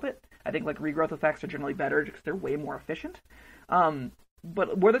I can help it. I think like regrowth effects are generally better because they're way more efficient.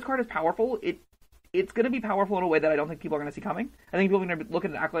 But where this card is powerful, it's going to be powerful in a way that I don't think people are going to see coming. I think people are going to look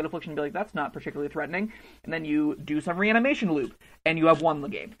at an Acolyte of Affliction and be like, that's not particularly threatening. And then you do some reanimation loop, and you have won the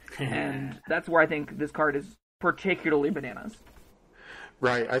game. And that's where I think this card is particularly bananas.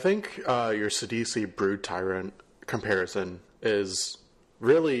 Right. I think your Sidisi Brood Tyrant comparison is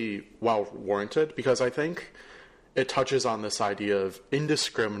really well warranted, because I think it touches on this idea of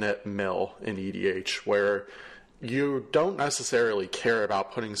indiscriminate mill in EDH, where you don't necessarily care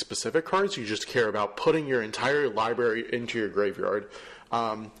about putting specific cards, you just care about putting your entire library into your graveyard.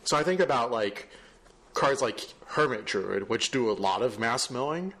 So I think about like cards like Hermit Druid, which do a lot of mass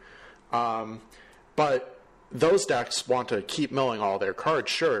milling, but those decks want to keep milling all their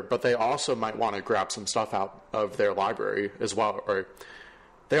cards, sure, but they also might want to grab some stuff out of their library as well, or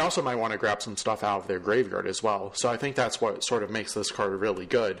they also might want to grab some stuff out of their graveyard as well. So I think that's what sort of makes this card really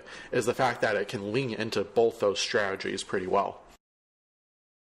good, is the fact that it can lean into both those strategies pretty well.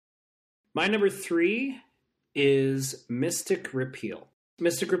 My number 3 is Mystic Repeal.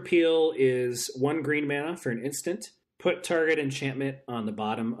 Mystic Repeal is 1 green mana for an instant. Put target enchantment on the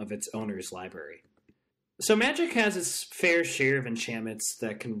bottom of its owner's library. So Magic has its fair share of enchantments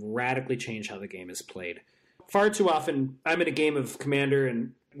that can radically change how the game is played. Far too often, I'm in a game of Commander,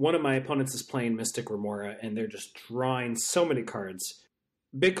 and one of my opponents is playing Mystic Remora, and they're just drawing so many cards.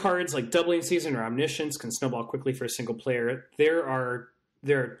 Big cards like Doubling Season or Omniscience can snowball quickly for a single player. There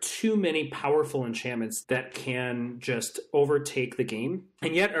are too many powerful enchantments that can just overtake the game,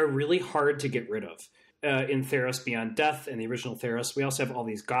 and yet are really hard to get rid of. In Theros Beyond Death and the original Theros, we also have all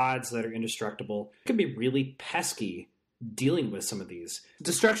these gods that are indestructible. It can be really pesky dealing with some of these.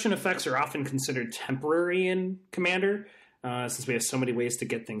 Destruction effects are often considered temporary in Commander, since we have so many ways to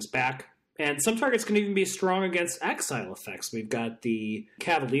get things back. And some targets can even be strong against exile effects. We've got the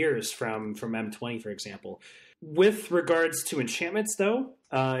Cavaliers from M20, for example. With regards to enchantments, though,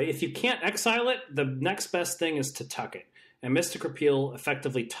 if you can't exile it, the next best thing is to tuck it. And Mystic Repeal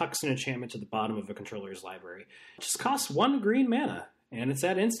effectively tucks an enchantment to the bottom of a controller's library. It just costs 1 green mana, and it's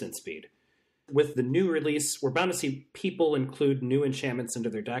at instant speed. With the new release, we're bound to see people include new enchantments into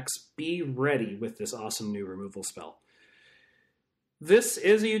their decks. Be ready with this awesome new removal spell. This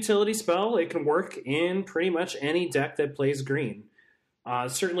is a utility spell. It can work in pretty much any deck that plays green.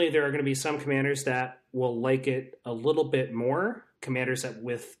 Certainly there are going to be some commanders that will like it a little bit more. Commanders that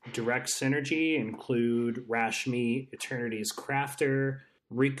with direct synergy include Rashmi, Eternity's Crafter,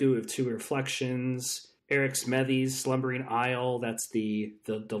 Riku of 2 Reflections, Eric's Methes, Slumbering Isle, that's the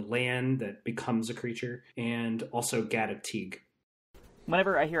land that becomes a creature, and also Gaddock Teague.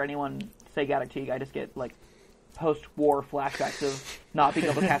 Whenever I hear anyone say Gaddock Teague, I just get like post-war flashbacks of not being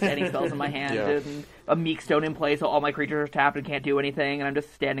able to cast any spells in my hand, and a Meek Stone in play, so all my creatures are tapped and can't do anything, and I'm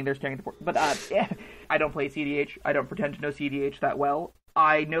just standing there staring at the board. But I don't play CDH. I don't pretend to know CDH that well.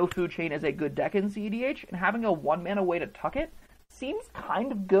 I know Food Chain is a good deck in CDH, and having a 1-mana way to tuck it seems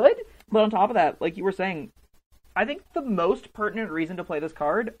kind of good. But on top of that, like you were saying, I think the most pertinent reason to play this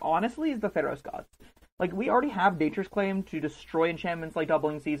card, honestly, is the Theros Gods. Like, we already have Nature's Claim to destroy enchantments like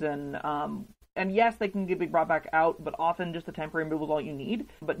Doubling Season, and yes, they can be brought back out, but often just the temporary removal is all you need.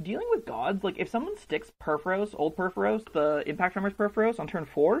 But dealing with gods, like if someone sticks Perforos, old Perforos, the Impact Tremors Perforos on turn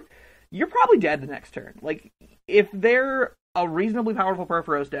 4, you're probably dead the next turn. Like, if they're a reasonably powerful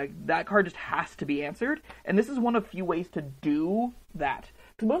Perforos deck, that card just has to be answered. And this is one of few ways to do that.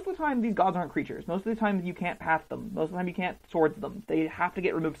 most of the time, these gods aren't creatures. Most of the time, you can't path them. Most of the time, you can't swords them. They have to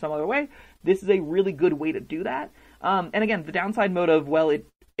get removed some other way. This is a really good way to do that. And again, the downside mode of, well,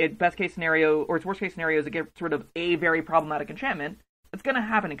 it best case scenario, or its worst case scenario is it gets rid of a very problematic enchantment. It's going to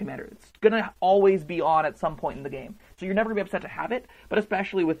happen in Commander. It's going to always be on at some point in the game. So you're never going to be upset to have it, but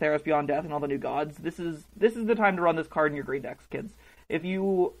especially with Theros Beyond Death and all the new gods, this is the time to run this card in your green decks, kids. If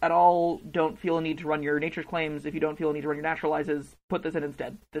you at all don't feel a need to run your Nature's Claims, if you don't feel a need to run your Naturalizes, put this in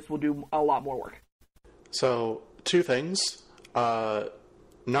instead. This will do a lot more work. So, 2 things.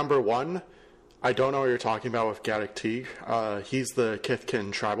 Number 1, I don't know what you're talking about with Gaddock Teague. He's the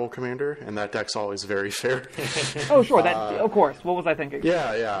Kithkin tribal commander, and that deck's always very fair. Oh, sure, of course. What was I thinking?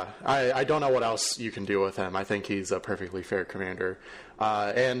 Yeah. I don't know what else you can do with him. I think he's a perfectly fair commander.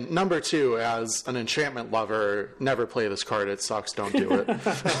 And number 2, as an enchantment lover, never play this card. It sucks. Don't do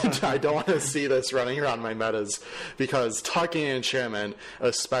it. I don't want to see this running around my metas, because tucking an enchantment,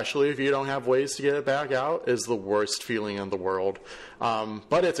 especially if you don't have ways to get it back out, is the worst feeling in the world.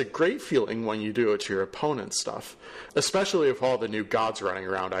 But it's a great feeling when you do it to your opponent's stuff, especially with all the new gods running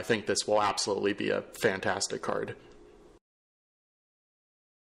around. I think this will absolutely be a fantastic card.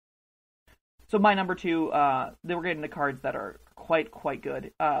 So my number 2, then we're getting to cards that are quite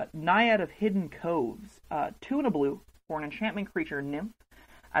good. Naiad of Hidden Coves, 2 and a blue for an enchantment creature nymph.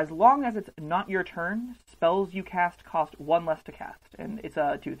 As long as it's not your turn, spells you cast cost 1 less to cast, and it's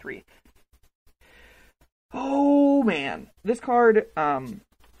a 2/3. Oh man, this card.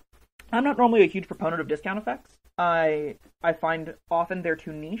 I'm not normally a huge proponent of discount effects. I find often they're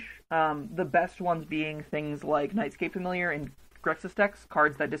too niche. The best ones being things like Nightscape Familiar and Grixis decks,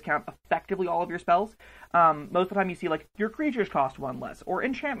 cards that discount effectively all of your spells. Most of the time you see, like, your creatures cost 1 less, or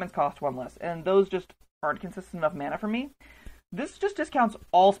enchantments cost 1 less, and those just aren't consistent enough mana for me. This just discounts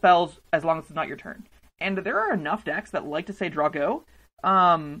all spells as long as it's not your turn. And there are enough decks that like to say draw go,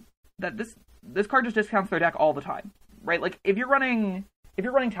 that this card just discounts their deck all the time, right? Like, if you're running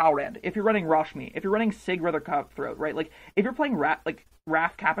Talrand, if you're running Roshmi, if you're running Sigrid or Cutthroat, right? Like, if you're playing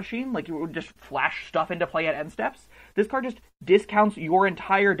Wrath Capuchin, like, you would just flash stuff into play at end steps, this card just discounts your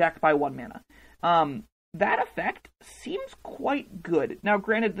entire deck by 1 mana. That effect seems quite good. Now,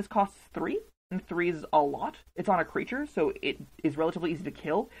 granted, this costs 3, and 3 is a lot. It's on a creature, so it is relatively easy to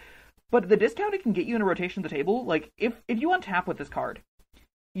kill. But the discount it can get you in a rotation of the table, like, if you untap with this card,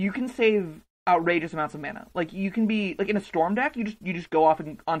 you can save outrageous amounts of mana. Like, you can be, like, in a Storm deck, you just go off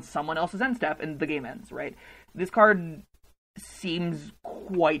on someone else's end step, and the game ends, right? This card seems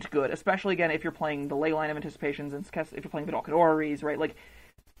quite good, especially, again, if you're playing the Leyline of Anticipations, and if you're playing Vidal Kadori's, right? Like,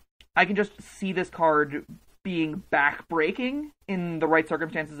 I can just see this card being back-breaking in the right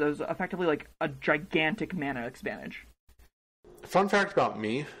circumstances as effectively, like, a gigantic mana advantage. Fun fact about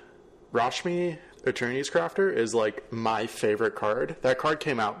me, Roshmi Eternity's Crafter is, like, my favorite card. That card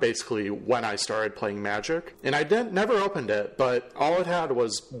came out basically when I started playing Magic, and I never opened it, but all it had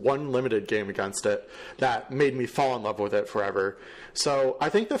was 1 limited game against it that made me fall in love with it forever. So I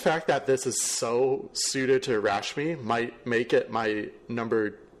think the fact that this is so suited to Roshmi might make it my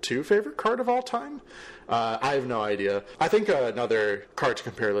number 2 favorite card of all time. I have no idea. I think another card to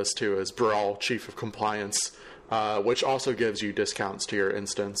compare this to is Brawl, Chief of Compliance, which also gives you discounts to your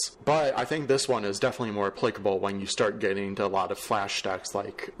instance. But I think this one is definitely more applicable when you start getting into a lot of flash decks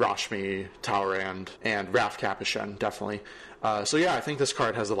like Roshmi, Talrand, and Wrath Capuchin, definitely. So yeah, I think this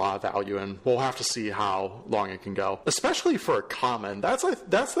card has a lot of value, and we'll have to see how long it can go. Especially for a common. That's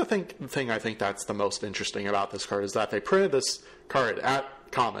the thing I think that's the most interesting about this card, is that they printed this card at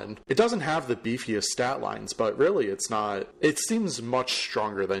common. It doesn't have the beefiest stat lines, but really it's not. It seems much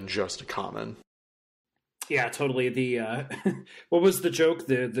stronger than just a common. Yeah, totally. The what was the joke?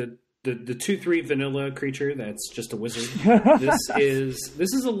 The 2/3 vanilla creature that's just a wizard. This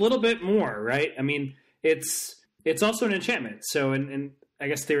is a little bit more, right? I mean, it's also an enchantment, so and I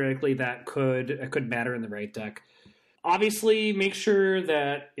guess theoretically that could matter in the right deck. Obviously, make sure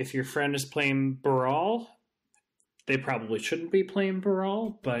that if your friend is playing Baral, they probably shouldn't be playing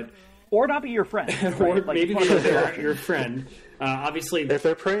Baral, but or not be your friend, right? or like, maybe they're your friend. Obviously, if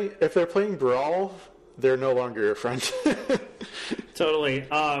they're playing Brawl, they're no longer your friend. Totally.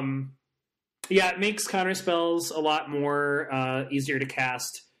 Yeah, it makes counter spells a lot more easier to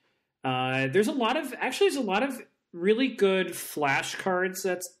cast. There's a lot of really good flash cards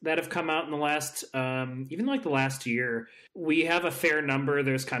that have come out in the last even like the last year. We have a fair number.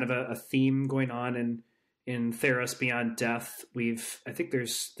 There's kind of a theme going on in Theros Beyond Death. I think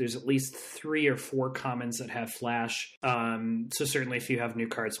there's at least 3 or 4 commons that have flash. So certainly if you have new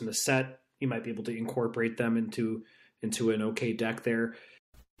cards from the set, you might be able to incorporate them into an okay deck there.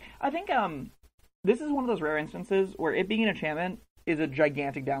 I think this is one of those rare instances where it being an enchantment is a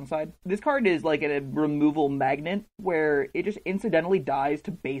gigantic downside. This card is like a removal magnet where it just incidentally dies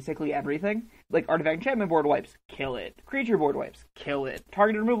to basically everything. Like artifact enchantment board wipes, kill it. Creature board wipes, kill it.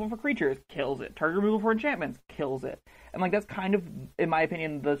 Target removal for creatures, kills it. Target removal for enchantments, kills it. And like that's kind of, in my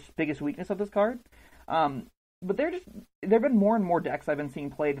opinion, the biggest weakness of this card. But there have been more and more decks I've been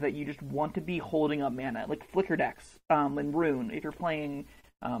seeing played that you just want to be holding up mana, like Flicker decks, and Rune. If you're playing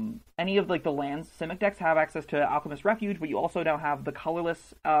any of like the lands, Simic decks have access to Alchemist Refuge, but you also now have the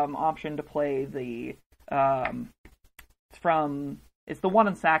colorless option to play the it's the one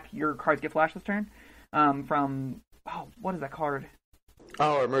in sack. Your cards get flashed this turn. What is that card?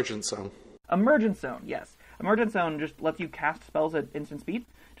 Oh, Emergent Zone. Emergent Zone, yes. Emergent Zone just lets you cast spells at instant speed,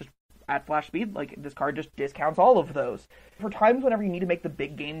 just at flash speed. Like, this card just discounts all of those. For times whenever you need to make the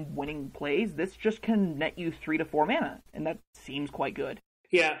big game winning plays, this just can net you 3 to 4 mana, and that seems quite good.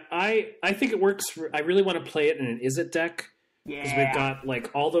 Yeah, I think it works. I really want to play it in an Is It deck. Yeah. Because we've got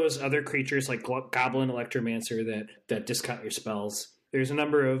like all those other creatures like Goblin Electromancer that discount your spells. There's a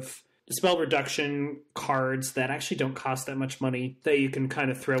number of spell reduction cards that actually don't cost that much money that you can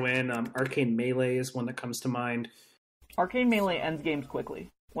kind of throw in. Arcane Melee is one that comes to mind. Arcane Melee ends games quickly.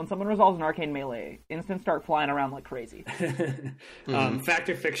 When someone resolves an Arcane Melee, instants start flying around like crazy.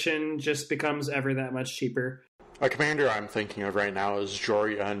 Mm-hmm. Fiction just becomes ever that much cheaper. A commander I'm thinking of right now is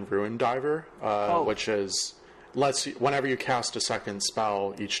Jorian Ruin Diver, which is whenever you cast a second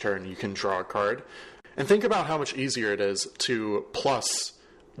spell each turn, you can draw a card. And think about how much easier it is to plus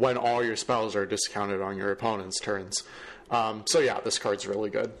when all your spells are discounted on your opponent's turns. So yeah, this card's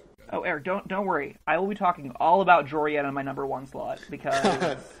really good. Oh, Eric, don't worry. I will be talking all about Jorian in my number 1 slot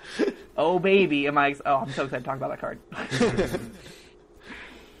because oh baby, I'm so excited to talk about that card.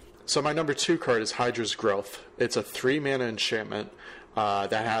 So my number 2 card is Hydra's Growth. It's a 3-mana enchantment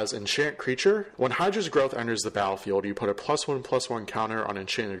that has Enchant Creature. When Hydra's Growth enters the battlefield, you put a +1/+1 counter on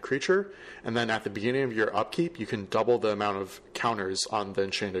Enchanted Creature, and then at the beginning of your upkeep, you can double the amount of counters on the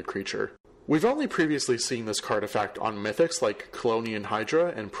Enchanted Creature. We've only previously seen this card effect on mythics like Colonian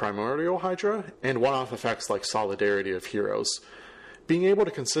Hydra and Primordial Hydra, and one-off effects like Solidarity of Heroes. Being able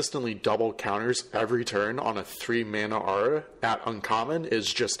to consistently double counters every turn on a 3-mana aura at uncommon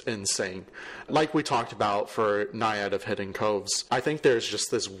is just insane. Like we talked about for Naiad of Hidden Coves, I think there's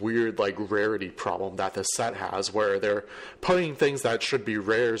just this weird rarity problem that this set has where they're putting things that should be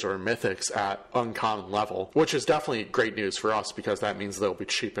rares or mythics at uncommon level, which is definitely great news for us because that means they'll be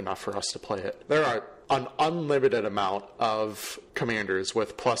cheap enough for us to play it. There are an unlimited amount of commanders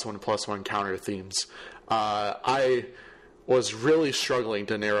with +1/+1 counter themes. I was really struggling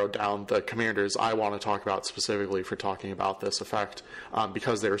to narrow down the commanders I want to talk about specifically for talking about this effect,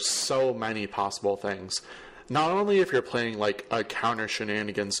 because there's so many possible things. Not only if you're playing a counter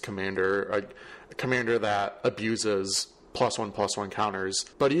shenanigans commander, a commander that abuses +1/+1 counters,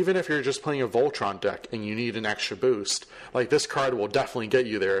 but even if you're just playing a Voltron deck and you need an extra boost, this card will definitely get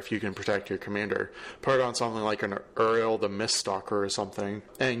you there if you can protect your commander. Put it on something like an Uriel the Miststalker or something,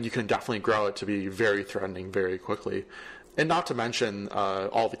 and you can definitely grow it to be very threatening very quickly. And not to mention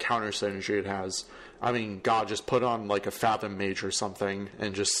all the counter synergy it has. I mean, God, just put on a Fathom Mage or something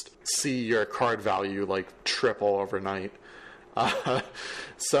and just see your card value triple overnight.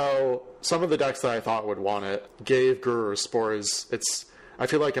 So some of the decks that I thought would want it, Gave, Guru, or Spores, I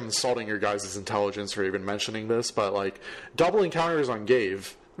feel like I'm insulting your guys' intelligence for even mentioning this, but doubling counters on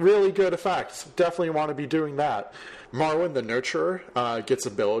Gave, really good effect. Definitely want to be doing that. Marwyn the Nurturer gets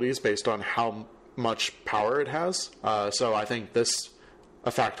abilities based on how much power it has, so I think this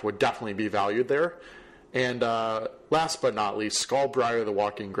effect would definitely be valued there. And last but not least, Skullbriar the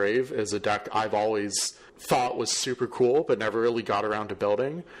Walking Grave is a deck I've always thought was super cool but never really got around to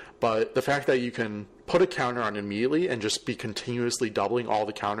building. But the fact that you can put a counter on immediately and just be continuously doubling all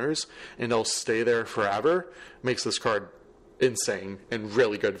the counters and they'll stay there forever makes this card insane and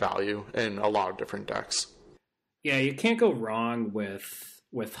really good value in a lot of different decks. Yeah, you can't go wrong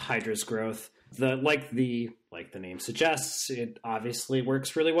with Hydra's Growth. Like the name suggests, it obviously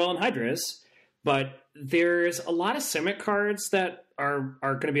works really well in Hydras, but there's a lot of Simic cards that are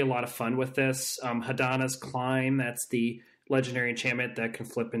going to be a lot of fun with this. Hadana's Climb, that's the legendary enchantment that can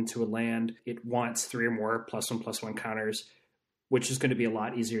flip into a land. It wants 3 or more +1/+1 counters, which is going to be a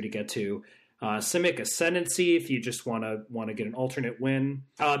lot easier to get to. Simic Ascendancy, if you just want to get an alternate win.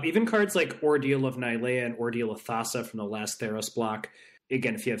 Even cards like Ordeal of Nylea and Ordeal of Thassa from the last Theros block.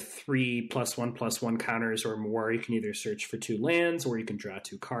 again, if you have 3+1/+1 counters or more, you can either search for 2 lands or you can draw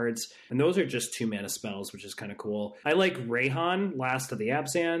 2 cards. And those are just 2 mana spells, which is kind of cool. I like Rayhan, Last of the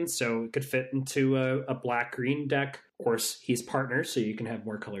Abzan, so it could fit into a black-green deck. Of course, he's partner, so you can have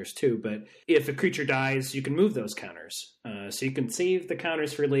more colors too. But if a creature dies, you can move those counters. So you can save the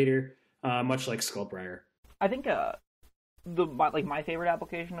counters for later, much like Skullbriar. I think my favorite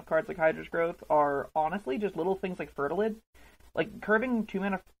application of cards like Hydra's Growth are honestly just little things like Fertilid. Like curving 2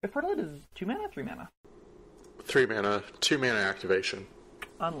 mana. Fertilid is 2 mana, 3 mana. 3 mana, 2 mana activation.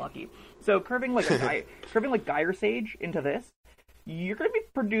 Unlucky. So curving like Gyre Sage into this, you're going to be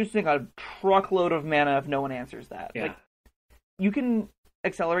producing a truckload of mana if no one answers that. Yeah. Like, you can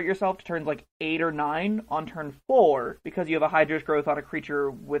accelerate yourself to turns like 8 or 9 on turn 4 because you have a Hydra's Growth on a creature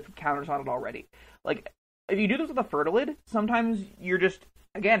with counters on it already. Like, if you do this with a Fertilid, sometimes you're just,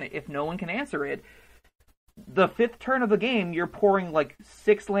 again, if no one can answer it, the 5th turn of the game, you're pouring like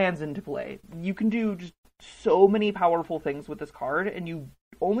 6 lands into play. You can do just so many powerful things with this card, and you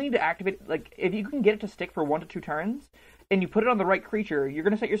only need to activate, like, if you can get it to stick for 1 to 2 turns, and you put it on the right creature, you're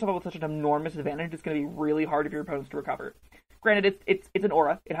going to set yourself up with such an enormous advantage, it's going to be really hard for your opponents to recover. Granted, it's an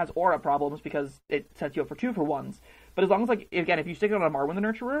aura. It has aura problems because it sets you up for 2-for-1s. But as long as, like, again, if you stick it on a Marwyn the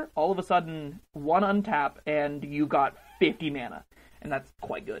Nurturer, all of a sudden, 1 untap, and you got 50 mana. And that's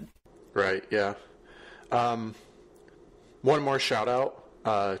quite good. Right, yeah. One more shout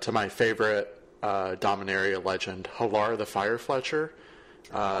out to my favorite Dominaria legend, Halar the Fire Fletcher.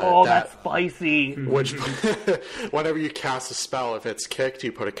 That's spicy. Which, whenever you cast a spell, if it's kicked,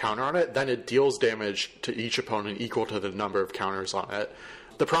 you put a counter on it, then it deals damage to each opponent equal to the number of counters on it.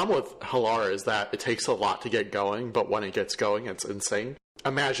 The problem with Halar is that it takes a lot to get going, but when it gets going, it's insane.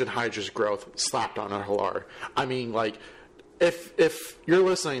 Imagine Hydra's Growth slapped on a Halar. I mean, like, if you're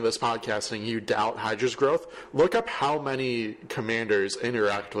listening to this podcast and you doubt Hydra's Growth, look up how many commanders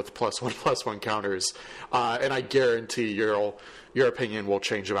interact with +1/+1 counters, and I guarantee your opinion will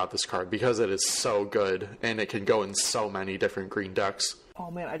change about this card because it is so good and it can go in so many different green decks. Oh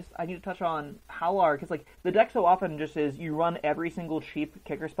man, I need to touch on Halar, because like the deck so often just is you run every single cheap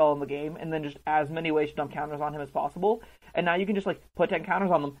kicker spell in the game and then just as many ways to dump counters on him as possible, and now you can just like put 10 counters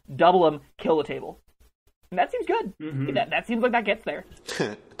on them, double them, kill the table. And that seems good. Mm-hmm. That seems like that gets there.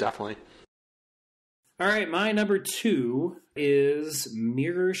 Definitely. All right, my number 2 is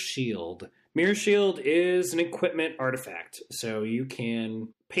Mirror Shield. Mirror Shield is an equipment artifact, so you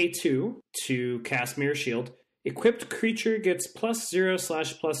can pay 2 to cast Mirror Shield. Equipped creature gets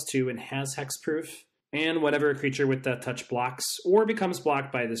 +0/+2 and has hexproof, and whatever creature with that touch blocks or becomes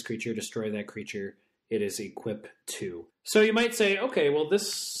blocked by this creature, destroy that creature. It is equip 2. So you might say, okay, well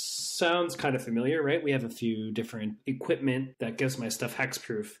this sounds kind of familiar, right? We have a few different equipment that gives my stuff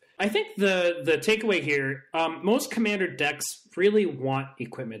hexproof. I think the takeaway here, most commander decks really want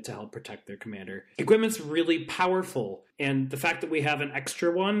equipment to help protect their commander. Equipment's really powerful, and the fact that we have an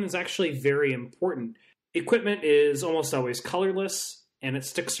extra one is actually very important. Equipment is almost always colorless, and it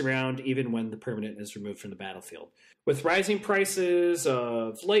sticks around even when the permanent is removed from the battlefield. With rising prices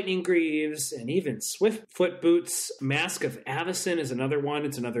of Lightning Greaves and even Swiftfoot Boots, Mask of Avacyn is another one.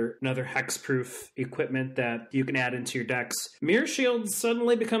 It's another hexproof equipment that you can add into your decks. Mirror Shield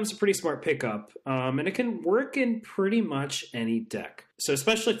suddenly becomes a pretty smart pickup, and it can work in pretty much any deck. So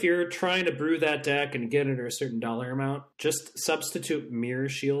especially if you're trying to brew that deck and get it at a certain dollar amount, just substitute Mirror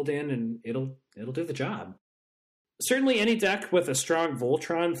Shield in and it'll do the job. Certainly any deck with a strong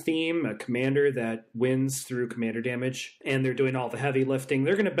Voltron theme, a commander that wins through commander damage, and they're doing all the heavy lifting,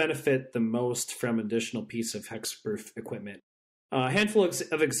 they're going to benefit the most from an additional piece of hexproof equipment. A handful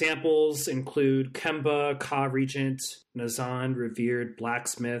of examples include Kemba, Ka Regent, Nazan, Revered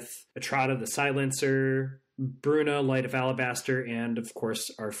Blacksmith, Etrata the Silencer, Bruna, Light of Alabaster, and of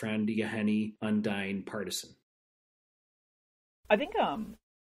course our friend Yahenni, Undying Partisan. I think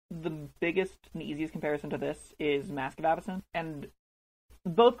the biggest and easiest comparison to this is Mask of Avacyn, and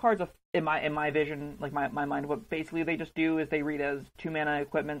both cards, in my vision, like my mind, what basically they just do is they read as 2 mana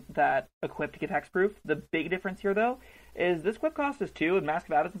equipment that equip to give hexproof. The big difference here, though, is this equip cost is 2, and Mask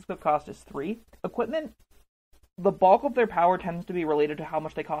of Avacyn's equip cost is 3. Equipment, the bulk of their power tends to be related to how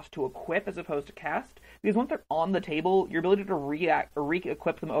much they cost to equip as opposed to cast, because once they're on the table, your ability to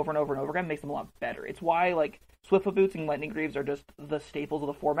re-equip them over and over and over again makes them a lot better. It's why, like, Swiftfoot Boots and Lightning Greaves are just the staples of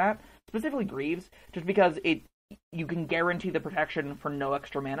the format, specifically Greaves, just because you can guarantee the protection for no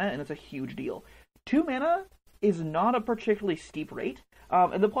extra mana, and it's a huge deal. 2 mana is not a particularly steep rate.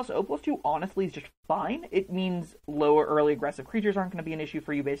 And the +0/+2 honestly is just fine. It means lower early aggressive creatures aren't going to be an issue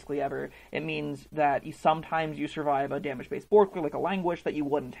for you basically ever. It means that sometimes you survive a damage-based board clear like a Languish that you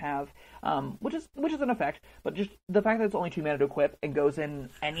wouldn't have, which is an effect. But just the fact that it's only 2 mana to equip and goes in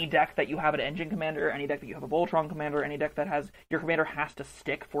any deck that you have an Engine Commander, any deck that you have a Voltron Commander, any deck that has your Commander has to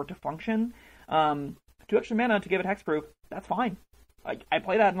stick for it to function. 2 extra mana to give it hexproof, that's fine. I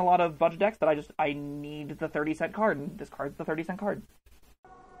play that in a lot of budget decks that I need the 30-cent card, and this card's the 30-cent card.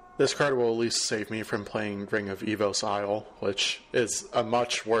 This card will at least save me from playing Ring of Evos Isle, which is a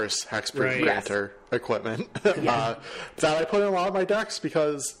much worse hexproof granter equipment that I put in a lot of my decks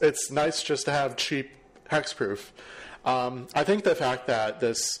because it's nice just to have cheap hexproof. I think the fact that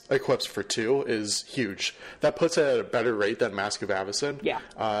this equips for 2 is huge. That puts it at a better rate than Mask of Avacyn. Yeah.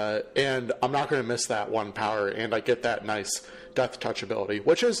 And I'm not going to miss that 1 power, and I get that nice Death Touch ability,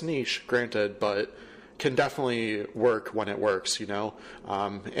 which is niche, granted, but can definitely work when it works, you know?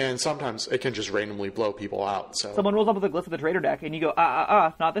 And sometimes it can just randomly blow people out. So someone rolls up with a Glyph of the Trader deck, and you go,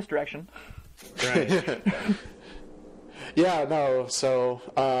 not this direction. Right. Yeah, no, so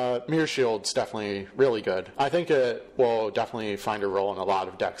Mirror Shield's definitely really good. I think it will definitely find a role in a lot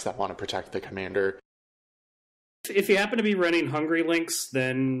of decks that want to protect the commander. If you happen to be running Hungry Links,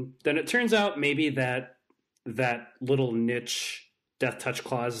 then it turns out maybe that little niche Death Touch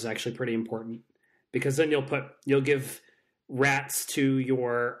clause is actually pretty important. Because then you'll give rats to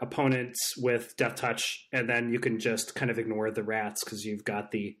your opponents with Death Touch, and then you can just kind of ignore the rats because you've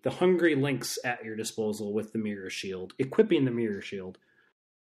got the Hungry Links at your disposal with the Mirror Shield, equipping the Mirror Shield.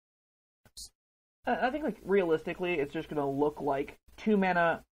 I think, like, realistically, it's just going to look like 2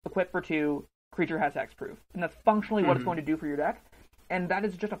 mana, equip for 2, creature has hexproof. And that's functionally what it's going to do for your deck. And that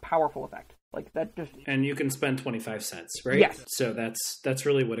is just a powerful effect. Like, that just... And you can spend 25 cents, right? Yes. So that's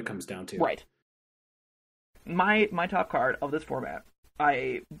really what it comes down to. Right. My top card of this format,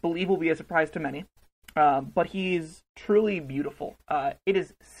 I believe will be a surprise to many, but he's truly beautiful. It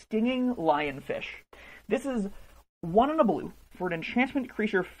is Stinging Lionfish. This is 1 and a blue for an enchantment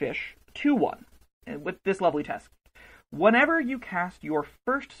creature fish, 2/1, with this lovely test. Whenever you cast your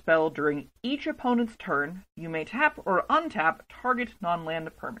first spell during each opponent's turn, you may tap or untap target non-land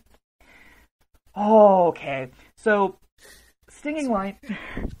permanent. Okay, so Stinging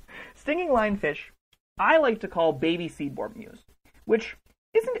Lionfish, I like to call Baby Seedborn Muse, which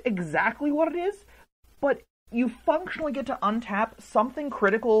isn't exactly what it is, but you functionally get to untap something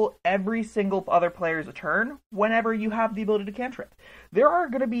critical every single other player's turn whenever you have the ability to cantrip. There are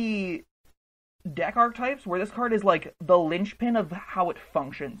going to be deck archetypes where this card is like the linchpin of how it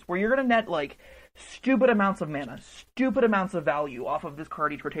functions, where you're going to net like stupid amounts of mana, stupid amounts of value off of this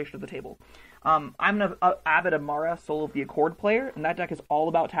card each rotation of the table. I'm an avid Amara Soul of the Accord player, and that deck is all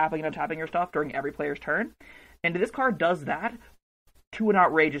about tapping and untapping your stuff during every player's turn. And this card does that to an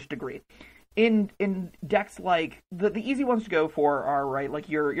outrageous degree. In decks like the easy ones to go for are right like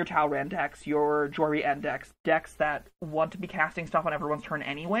your Talrand decks, your Jori End decks that want to be casting stuff on everyone's turn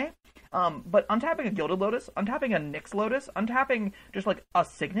anyway. But untapping a Gilded Lotus, untapping a Nyx Lotus, untapping just like a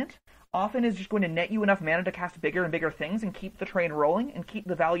Signet often is just going to net you enough mana to cast bigger and bigger things and keep the train rolling and keep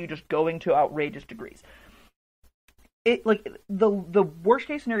the value just going to outrageous degrees. It like the worst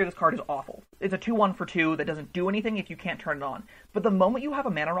case scenario of this card is awful. It's a 2/1 for 2 that doesn't do anything if you can't turn it on. But the moment you have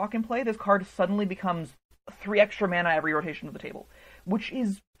a mana rock in play, this card suddenly becomes 3 extra mana every rotation of the table, which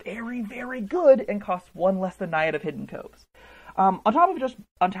is very, very good and costs 1 less than Naiad of Hidden Coves. On top of just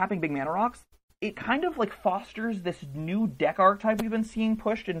untapping big mana rocks, it kind of like fosters this new deck archetype we've been seeing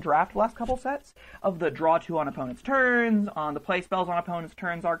pushed in draft the last couple sets of the draw 2 on opponent's turns, on the play spells on opponent's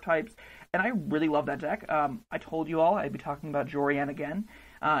turns archetypes, and I really love that deck. I told you all I'd be talking about Jorian again,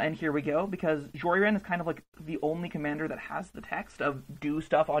 and here we go, because Jorian is kind of like the only commander that has the text of do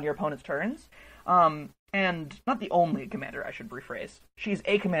stuff on your opponent's turns, and not the only commander, I should rephrase. She's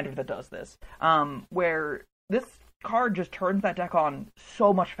a commander that does this, where this card just turns that deck on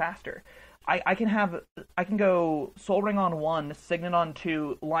so much faster. I can go Soul Ring on 1, Signet on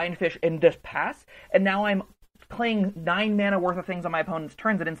 2, Lionfish, and just pass, and now I'm playing 9 mana worth of things on my opponent's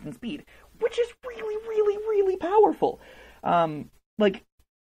turns at instant speed, which is really, really, really powerful. Like,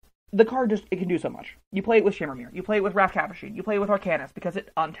 the card it can do so much. You play it with Shimmermere, you play it with Wrath Capuchin, you play it with Arcanus, because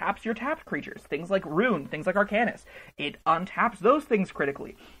it untaps your tapped creatures, things like Rune, things like Arcanus. It untaps those things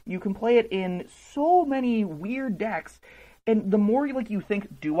critically. You can play it in so many weird decks, and the more you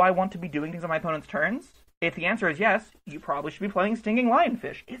think, do I want to be doing things on my opponent's turns? If the answer is yes, you probably should be playing Stinging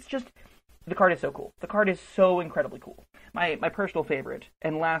Lionfish. It's just, the card is so cool. The card is so incredibly cool. My personal favorite,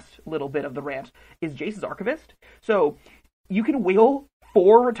 and last little bit of the rant, is Jace's Archivist. So, you can wheel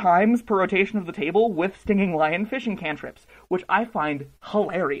 4 times per rotation of the table with Stinging Lionfish and cantrips, which I find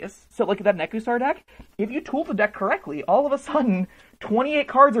hilarious. So, like, that Nekusar deck, if you tool the deck correctly, all of a sudden, 28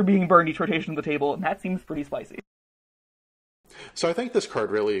 cards are being burned each rotation of the table, and that seems pretty spicy. So I think this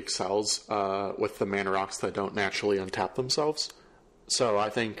card really excels with the mana rocks that don't naturally untap themselves. So I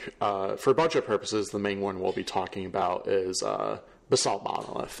think, for budget purposes, the main one we'll be talking about is Basalt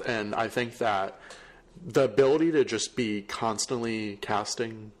Monolith. And I think that the ability to just be constantly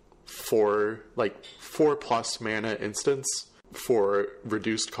casting 4+ mana instants for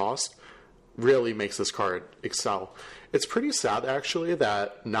reduced cost really makes this card excel. It's pretty sad, actually,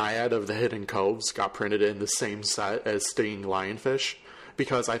 that Naiad of the Hidden Coves got printed in the same set as Stinging Lionfish,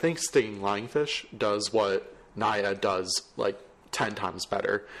 because I think Stinging Lionfish does what Naiad does, 10 times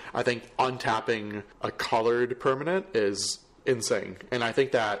better. I think untapping a colored permanent is insane, and I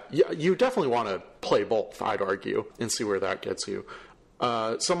think that you definitely want to play both, I'd argue, and see where that gets you.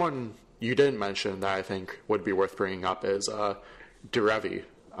 Someone you didn't mention that I think would be worth bringing up is Derevi.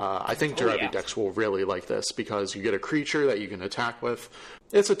 I think Derevi decks will really like this, because you get a creature that you can attack with.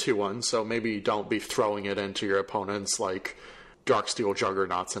 It's a 2/1, so maybe don't be throwing it into your opponents like Darksteel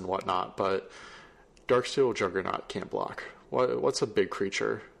Juggernauts and whatnot, but Darksteel Juggernaut can't block. What's a big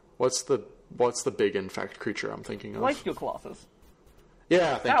creature? What's the big infect creature I'm thinking of? Lifesteal Colossus.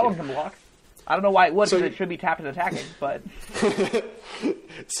 Yeah, thank you. That one can block. I don't know why it would, because it should be tapped and attacking, but...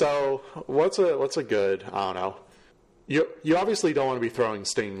 So, what's a good, I don't know. You obviously don't want to be throwing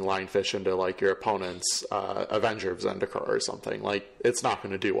Stinging Lionfish into, your opponent's Avenger of Zendikar or something. It's not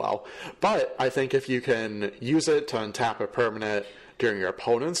going to do well. But I think if you can use it to untap a permanent during your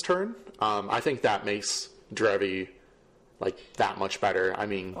opponent's turn, I think that makes Derevi, that much better. I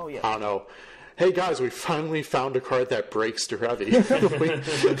mean, I don't know. Hey guys, we finally found a card that breaks Derevi.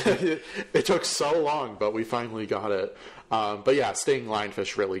 It took so long, but we finally got it. But yeah, Stinging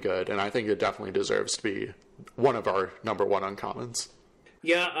Lionfish really good, and I think it definitely deserves to be one of our number 1 uncommons.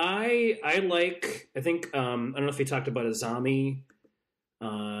 Yeah, I think, I don't know if you talked about Azami.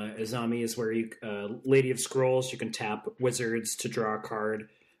 Azami is where you, Lady of Scrolls, you can tap wizards to draw a card.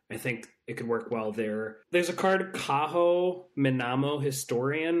 I think it could work well there. There's a card, Kaho Minamo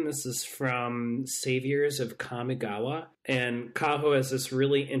Historian. This is from Saviors of Kamigawa. And Kaho has this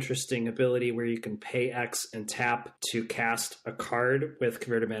really interesting ability where you can pay X and tap to cast a card with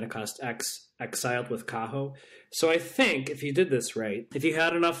converted mana cost X, exiled with Kaho. So I think if you did this right, if you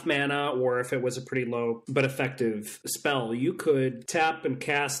had enough mana, or if it was a pretty low but effective spell, you could tap and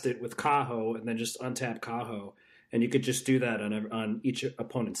cast it with Kaho and then just untap Kaho. And you could just do that on each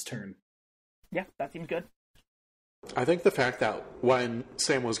opponent's turn. Yeah, that seems good. I think the fact that when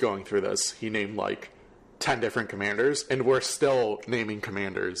Sam was going through this, he named 10 different commanders, and we're still naming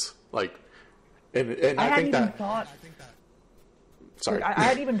commanders. And I think that... Sorry. I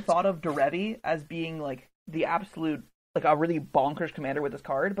hadn't even thought of Derevi as being the absolute, a really bonkers commander with this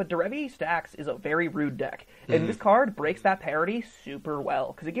card, but Derevi Stacks is a very rude deck. And this card breaks that parity super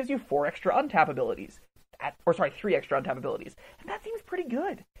well, because it gives you 4 extra untap abilities. 3 extra untap abilities. And that seems pretty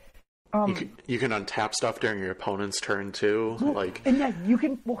good. You can untap stuff during your opponent's turn, too. And yeah, you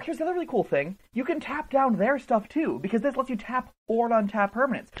can... Well, here's the other really cool thing. You can tap down their stuff, too, because this lets you tap or untap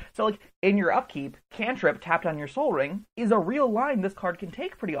permanents. So, in your upkeep, cantrip tapped on your Soul Ring is a real line this card can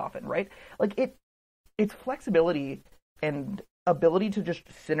take pretty often, right? Its flexibility and ability to just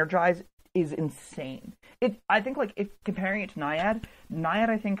synergize is insane. I think, if comparing it to Naiad,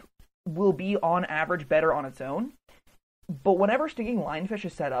 I think, will be on average better on its own, but whenever Stinging Lionfish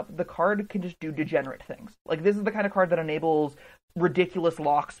is set up, the card can just do degenerate things. This is the kind of card that enables ridiculous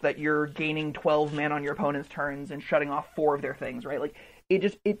locks that you're gaining 12 mana on your opponent's turns and shutting off 4 of their things, right?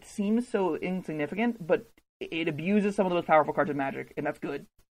 It seems so insignificant, but it abuses some of the most powerful cards in Magic, and that's good.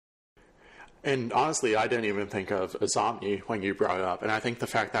 And honestly, I didn't even think of Azami when you brought it up, and I think the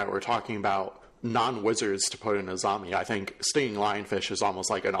fact that we're talking about non-wizards to put in Azami, I think Stinging Lionfish is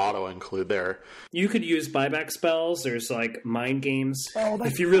almost like an auto-include there. You could use buyback spells. There's Mind Games. Oh,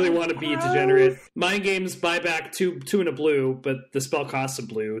 if you really want to be degenerate. Mind Games, buyback 2 and a blue, but the spell costs a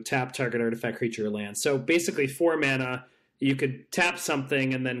blue. Tap target artifact, creature, or land. So basically 4 mana, you could tap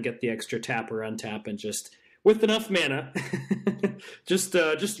something and then get the extra tap or untap, and just, with enough mana, just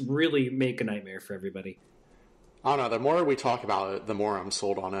really make a nightmare for everybody. I don't know, the more we talk about it, the more I'm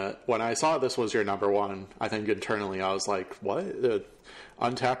sold on it. When I saw this was your number 1, I think internally I was like, what?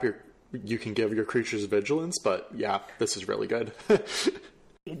 Untap you can give your creatures vigilance, but yeah, this is really good.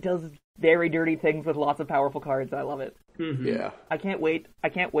 It does very dirty things with lots of powerful cards. I love it. Mm-hmm. Yeah. I can't wait to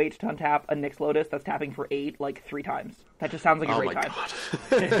untap a Nyx Lotus that's tapping for 8 like 3 times. That just sounds like a great time.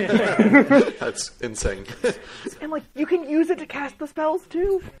 God. That's insane. And like you can use it to cast the spells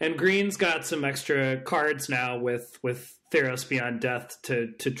too. And green's got some extra cards now with Theros Beyond Death to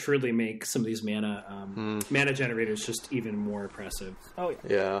truly make some of these mana generators just even more impressive. Oh yeah.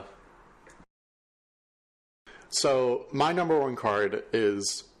 Yeah. So my number one card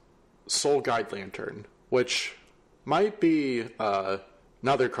is Soul Guide Lantern, which might be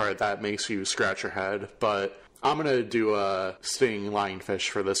another card that makes you scratch your head, but I'm going to do a Stinging Lionfish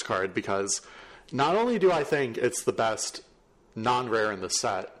for this card because not only do I think it's the best non-rare in the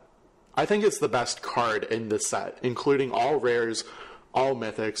set, I think it's the best card in the set, including all rares, all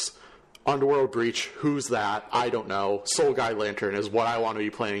mythics, Underworld Breach, who's that? I don't know. Soul Guide Lantern is what I want to be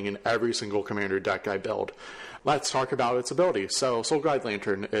playing in every single commander deck I build. Let's talk about its ability. So, Soul Guide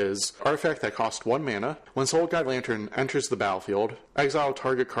Lantern is an artifact that costs 1 mana. When Soul Guide Lantern enters the battlefield, exile a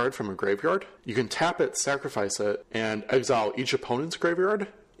target card from a graveyard. You can tap it, sacrifice it, and exile each opponent's graveyard.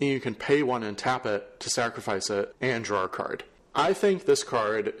 And you can pay 1 and tap it to sacrifice it and draw a card. I think this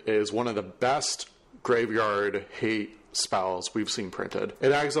card is one of the best graveyard hate spells we've seen printed.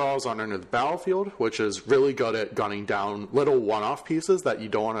 It exiles on into the battlefield, which is really good at gunning down little one-off pieces that you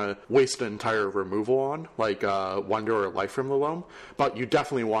don't want to waste an entire removal on, like Wonder or Life from the Loam, but you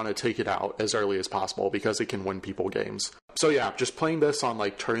definitely want to take it out as early as possible because it can win people games. So yeah, just playing this on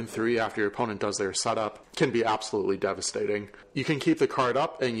like turn 3 after your opponent does their setup can be absolutely devastating. You can keep the card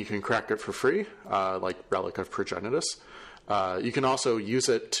up and you can crack it for free, like Relic of Progenitus. You can also use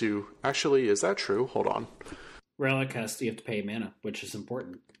it to... Actually, is that true? Hold on. Relic you have to pay mana, which is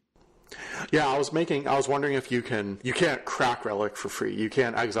important. Yeah, I was wondering if you can't crack Relic for free. You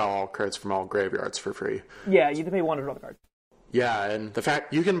can't exile all cards from all graveyards for free. Yeah, you have to pay 1 to draw the card. Yeah, and the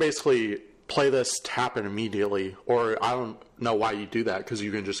fact you can basically play this, tap it immediately, or I don't know why you do that, because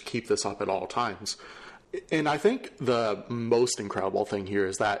you can just keep this up at all times. And I think the most incredible thing here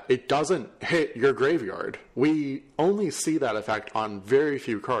is that it doesn't hit your graveyard. We only see that effect on very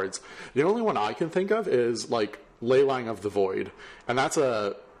few cards. The only one I can think of is like Leyline of the Void, and that's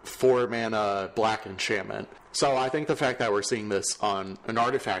a 4-mana black enchantment. So I think the fact that we're seeing this on an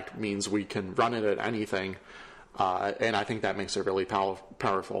artifact means we can run it at anything, and I think that makes it really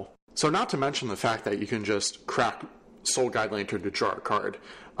powerful. So not to mention the fact that you can just crack Soul Guide Lantern to draw a card,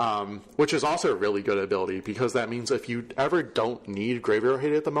 which is also a really good ability, because that means if you ever don't need Graveyard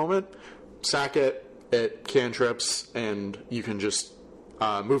Hate at the moment, sack it cantrips, and you can just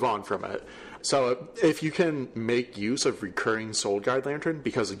move on from it. So if you can make use of recurring Soul Guide Lantern,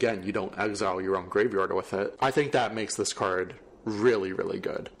 because again, you don't exile your own graveyard with it, I think that makes this card really, really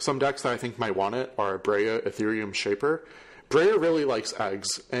good. Some decks that I think might want it are Breya Ethereum Shaper. Breya really likes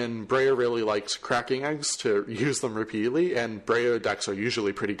eggs, and Breya really likes cracking eggs to use them repeatedly, and Breya decks are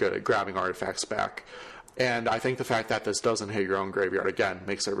usually pretty good at grabbing artifacts back. And I think the fact that this doesn't hit your own graveyard, again,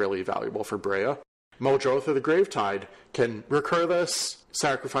 makes it really valuable for Breya. Muldrotha of the Gravetide can recur this,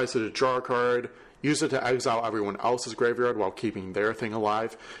 sacrifice it to draw a card, use it to exile everyone else's graveyard while keeping their thing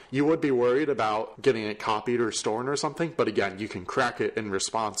alive. You would be worried about getting it copied or stolen or something, but again, you can crack it in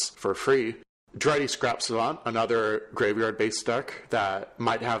response for free. Dready Scrap Savant, another graveyard-based deck that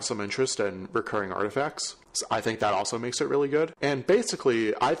might have some interest in recurring artifacts. So I think that also makes it really good. And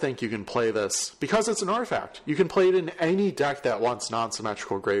basically, I think you can play this, because it's an artifact, you can play it in any deck that wants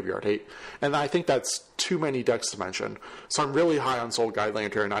non-symmetrical graveyard hate. And I think that's too many decks to mention. So I'm really high on Soul Guide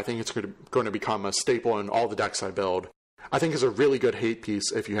Lantern. I think it's going to become a staple in all the decks I build. I think it's a really good hate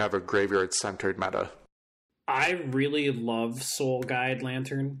piece if you have a graveyard-centered meta. I really love Soul Guide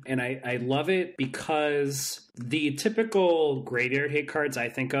Lantern, and I love it because the typical graveyard hate cards I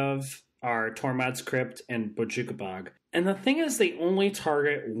think of are Tormod's Crypt and Bojuka Bog. And the thing is, they only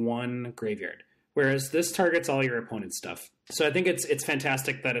target one graveyard, whereas this targets all your opponent's stuff. So I think it's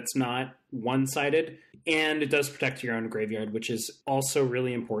fantastic that it's not one-sided, and it does protect your own graveyard, which is also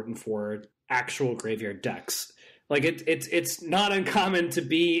really important for actual graveyard decks. Like it's not uncommon to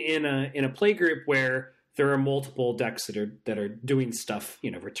be in a play group where there are multiple decks that are doing stuff,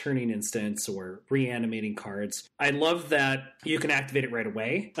 returning instants or reanimating cards. I love that you can activate it right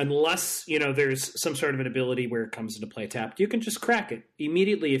away. Unless, there's some sort of an ability where it comes into play tapped. You can just crack it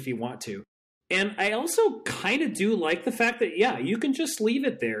immediately if you want to. And I also kind of do like the fact that, you can just leave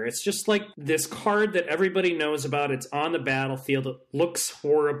it there. It's just like this card that everybody knows about. It's on the battlefield. It looks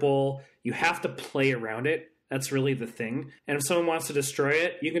horrible. You have to play around it. That's really the thing. And if someone wants to destroy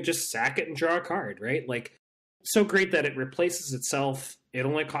it, you can just sack it and draw a card, right? Like, so great that it replaces itself It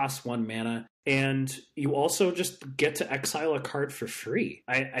only costs 1 mana, and you also just get to exile a card for free.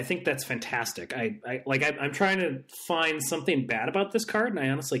 I think that's fantastic. I'm trying to find something bad about this card, and I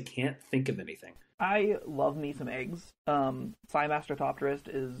honestly can't think of anything. I love me some eggs. Psymaster Thopterist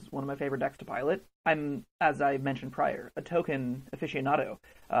is one of my favorite decks to pilot. I'm, as I mentioned prior, a token aficionado,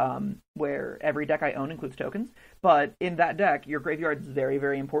 where every deck I own includes tokens. But in that deck, your graveyard is very,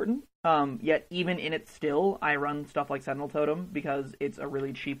 very important. Yet even in it still, I run stuff like Sentinel Totem because it's a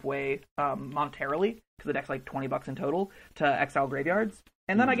really cheap way, monetarily, because the deck's like $20 in total, to exile graveyards.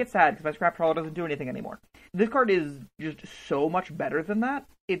 And then I get sad because my Scrap Trawler doesn't do anything anymore. This card is just so much better than that.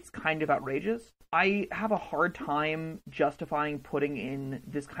 It's kind of outrageous. I have a hard time justifying putting in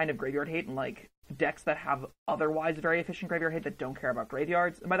this kind of graveyard hate in, like, decks that have otherwise very efficient graveyard hate that don't care about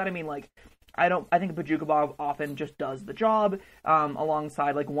graveyards. And by that I mean, like, I think Bojuka Bog often just does the job,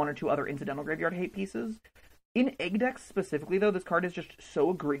 alongside, like, 1 or 2 other incidental graveyard hate pieces. In egg decks specifically, though, this card is just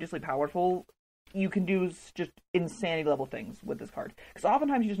so egregiously powerful. You can do just insanity level things with this card. Because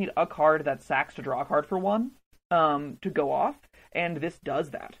oftentimes you just need a card that sacks to draw a card for 1, to go off, and this does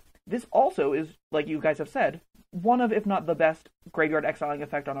that. This also is, like you guys have said, one of, if not the best, graveyard exiling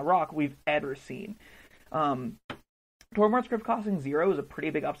effect on a rock we've ever seen. Tormod's Script costing 0 is a pretty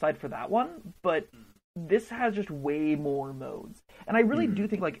big upside for that one, but this has just way more modes. And I really do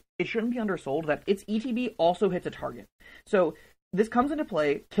think, like, it shouldn't be undersold that its ETB also hits a target. So this comes into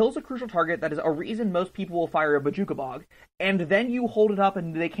play, kills a crucial target that is a reason most people will fire a Bojuka Bog, and then you hold it up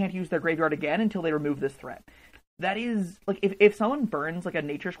and they can't use their graveyard again until they remove this threat. That is, like, if someone burns, like, a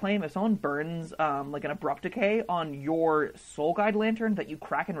Nature's Claim, if someone burns, like, an Abrupt Decay on your Soul Guide Lantern that you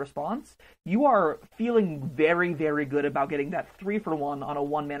crack in response, you are feeling very, very good about getting that 3-for-1 on a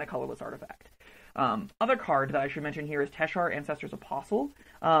 1-mana colorless artifact. Other card that I should mention here is Teshar, Ancestor's Apostle.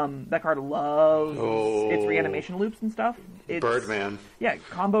 That card loves its reanimation loops and stuff. Birdman. Yeah,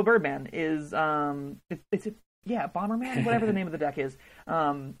 combo Birdman is, Bomberman, whatever the name of the deck is.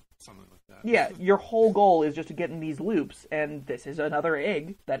 Something like that. Yeah, your whole goal is just to get in these loops, and this is another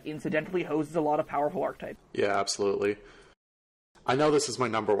egg that incidentally hoses a lot of powerful archetypes. Yeah, absolutely. I know this is my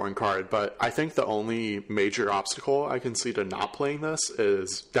number 1 card, but I think the only major obstacle I can see to not playing this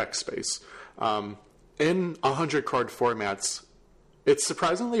is deck space. In 100-card formats, it's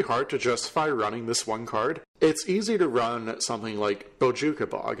surprisingly hard to justify running this one card. It's easy to run something like Bojuka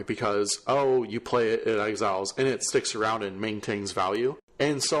Bog because, you play it, it exiles, and it sticks around and maintains value.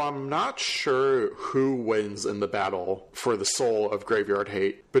 And so I'm not sure who wins in the battle for the soul of Graveyard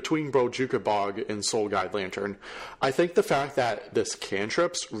Hate between Bojuka Bog and Soul Guide Lantern. I think the fact that this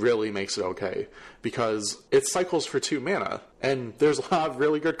cantrips really makes it okay, because it cycles for 2 mana, and there's a lot of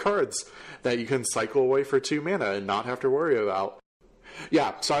really good cards that you can cycle away for 2 mana and not have to worry about.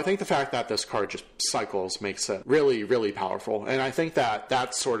 Yeah, so I think the fact that this card just cycles makes it really, really powerful, and I think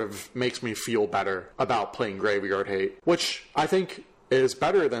that sort of makes me feel better about playing Graveyard Hate, which I think is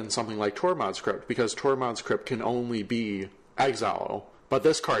better than something like Tormod's Crypt, because Tormod's Crypt can only be exile, but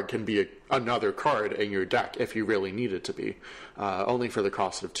this card can be another card in your deck if you really need it to be, only for the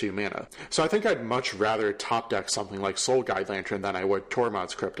cost of 2 mana. So I think I'd much rather top deck something like Soul Guide Lantern than I would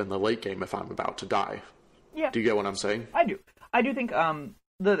Tormod's Crypt in the late game if I'm about to die. Yeah. Do you get what I'm saying? I do. I do think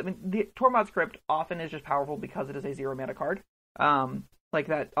the Tormod's Crypt often is just powerful because it is a 0 mana card. Like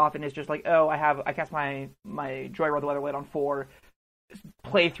that often is just like, I cast my Joyride the Weatherblade on 4,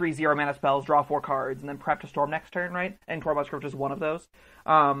 play 3 0-mana spells, draw 4 cards, and then prep to storm next turn, right? And Tormod's Crypt is one of those.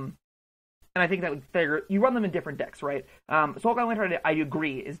 And I think that would figure, you run them in different decks, right? Soul Guide Lantern, I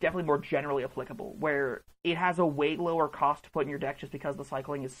agree, is definitely more generally applicable, where it has a way lower cost to put in your deck just because the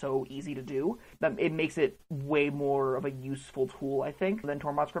cycling is so easy to do, that it makes it way more of a useful tool, I think, than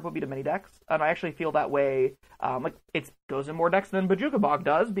Tormod's Crypt would be to many decks. And I actually feel that way, it goes in more decks than Bojuka Bog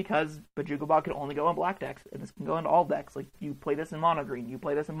does, because Bojuka Bog can only go in black decks, and this can go into all decks. Like, you play this in mono green, you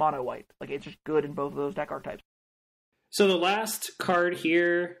play this in mono white. Like, it's just good in both of those deck archetypes. So the last card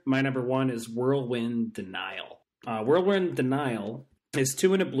here, my number 1, is Whirlwind Denial. Whirlwind Denial is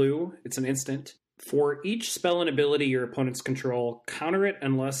 2 and a blue. It's an instant. For each spell and ability your opponents control, counter it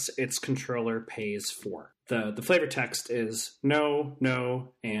unless its controller pays 4. The flavor text is no,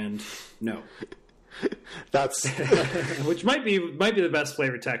 no, and no. That's which might be the best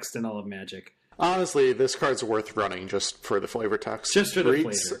flavor text in all of Magic. Honestly, this card's worth running just for the flavor text. Just for the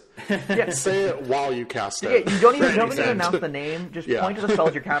flavor. Yeah, say it while you cast it. Yeah, you don't even announce the name. Just point to the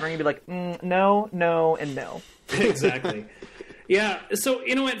spells you're countering and be like, no, no, and no. Exactly. Yeah, so,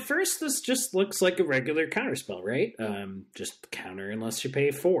 at first this just looks like a regular counterspell, right? Just counter unless you pay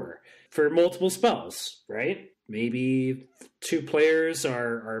 4 for multiple spells, right? maybe two players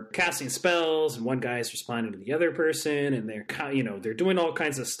are casting spells and one guy's responding to the other person and they're doing all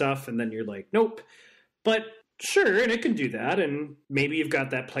kinds of stuff, and then you're like, nope. But sure, and it can do that, and maybe you've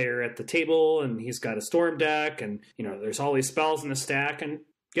got that player at the table and he's got a storm deck, and there's all these spells in the stack, and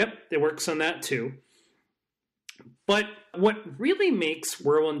yep, it works on that too. But what really makes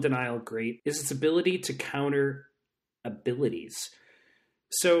Whirlwind Denial great is its ability to counter abilities.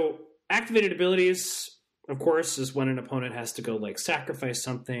 So activated abilities, of course, is when an opponent has to go sacrifice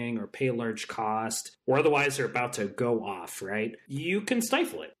something or pay a large cost, or otherwise they're about to go off, right? You can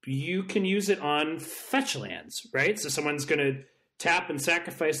stifle it. You can use it on fetch lands, right? So someone's going to tap and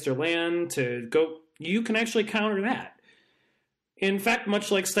sacrifice their land to go. You can actually counter that. In fact,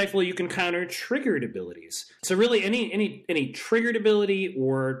 much like Stifle, you can counter triggered abilities. So really, any triggered ability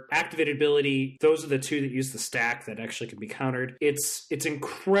or activated ability, those are the two that use the stack that actually can be countered. It's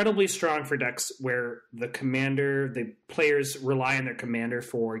incredibly strong for decks where the players rely on their commander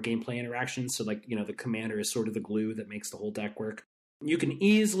for gameplay interactions. So the commander is sort of the glue that makes the whole deck work. You can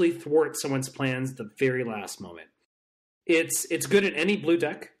easily thwart someone's plans at the very last moment. It's good in any blue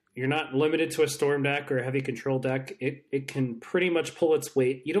deck. You're not limited to a storm deck or a heavy control deck. It can pretty much pull its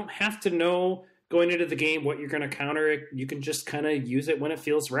weight. You don't have to know going into the game what you're going to counter. You can just kind of use it when it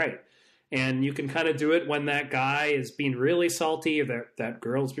feels right. And you can kind of do it when that guy is being really salty or that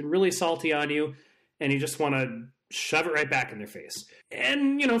girl's been really salty on you, and you just want to shove it right back in their face.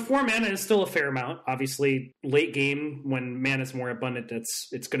 And, 4 mana is still a fair amount. Obviously, late game, when mana is more abundant,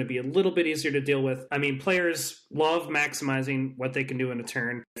 it's going to be a little bit easier to deal with. I mean, players love maximizing what they can do in a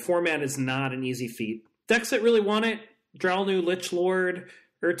turn. 4 mana is not an easy feat. Decks that really want it, Dralnu Lich Lord,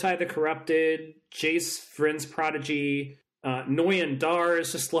 Urtai the Corrupted, Jace Vryn's Prodigy, Noyan Dar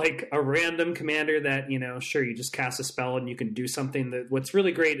is just a random commander that, sure, you just cast a spell and you can do something. What's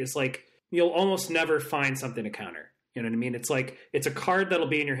really great is you'll almost never find something to counter. You know what I mean? It's a card that'll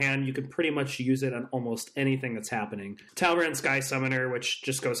be in your hand. You can pretty much use it on almost anything that's happening. Tal'Varan Sky Summoner, which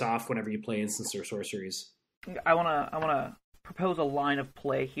just goes off whenever you play instants or sorceries. I wanna propose a line of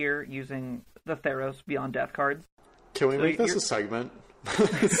play here using the Theros Beyond Death cards. Can we make this a segment?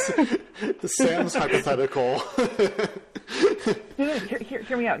 The Sam's hypothetical. No,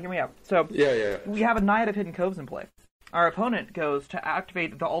 hear me out. So yeah. We have a Naiad of Hidden Coves in play. Our opponent goes to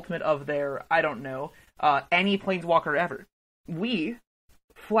activate the ultimate of their, any planeswalker ever. We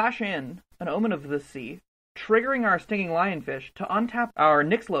flash in an Omen of the Sea, triggering our Stinging Lionfish to untap our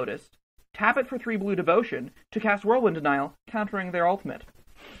Nyx Lotus, tap it for 3 blue Devotion to cast Whirlwind Denial, countering their ultimate.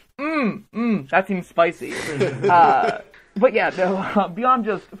 That seems spicy. But yeah, no, beyond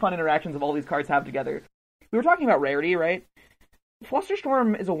just fun interactions of all these cards have together, we were talking about rarity, right?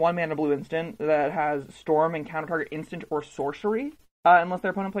 Flusterstorm is a 1-mana blue instant that has Storm and counter-target instant or sorcery, unless their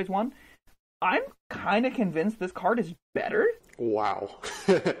opponent plays 1. I'm kind of convinced this card is better. Wow.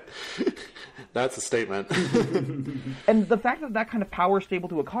 That's a statement. And the fact that kind of power is stable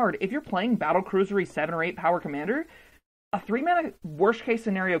to a card, if you're playing Battlecruisery 7 or 8 power commander, a 3-mana worst-case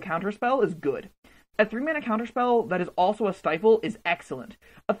scenario counterspell is good. A 3-mana counterspell that is also a Stifle is excellent.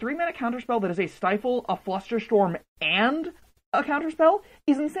 A 3-mana counterspell that is a Stifle, a Flusterstorm, and a counterspell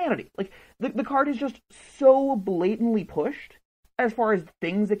is insanity. The card is just so blatantly pushed as far as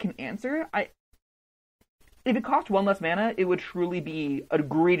things it can answer. If it cost 1 less mana, it would truly be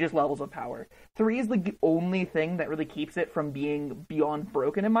egregious levels of power. 3 is the only thing that really keeps it from being beyond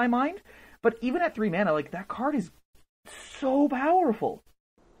broken in my mind. But even at 3 mana, that card is so powerful.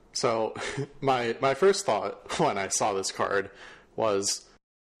 So, my first thought when I saw this card was,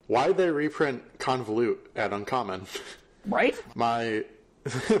 why'd they reprint Convolute at Uncommon? Right? My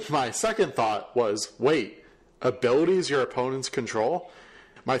second thought was, wait, abilities your opponents control?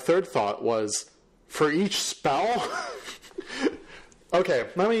 My third thought was, for each spell? Okay,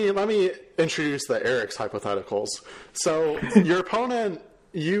 let me introduce the Eric's hypotheticals. So, your opponent,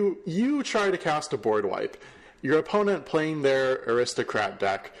 you try to cast a board wipe. Your opponent playing their Aristocrat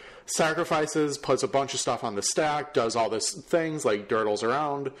deck sacrifices, puts a bunch of stuff on the stack, does all this things like dirtles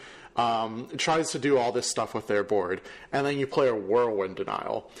around, tries to do all this stuff with their board, and then you play a Whirlwind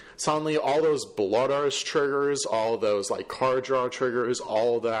Denial. Suddenly all those Blood Arts triggers, all those card draw triggers,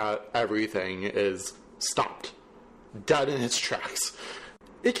 all that, everything is stopped. Dead in its tracks.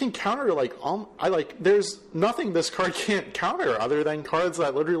 It can counter there's nothing this card can't counter other than cards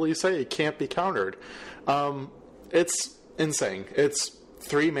that literally say it can't be countered. It's insane. It's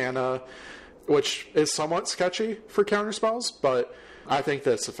 3 mana, which is somewhat sketchy for counterspells, but I think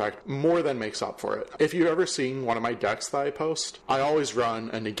this effect more than makes up for it. If you've ever seen one of my decks that I post, I always run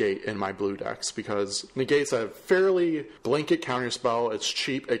a Negate in my blue decks because Negate's a fairly blanket counterspell. It's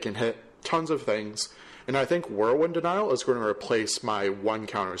cheap. It can hit tons of things. And I think Whirlwind Denial is going to replace my one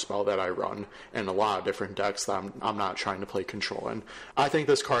counterspell that I run in a lot of different decks that I'm not trying to play control in. I think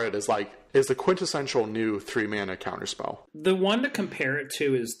this card is the quintessential new 3-mana counterspell. The one to compare it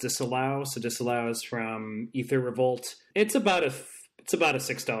to is Disallow. So Disallow is from Ether Revolt. It's about a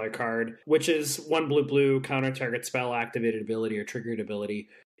 $6 card, which is 1 blue, counter target spell, activated ability, or triggered ability.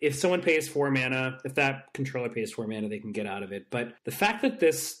 If someone pays 4 mana, if that controller pays 4 mana, they can get out of it. But the fact that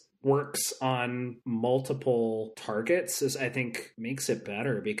this works on multiple targets I think makes it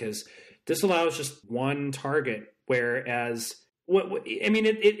better, because Disallow is just one target, whereas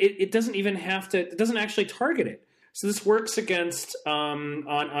it doesn't even have to. It doesn't actually target it. So this works against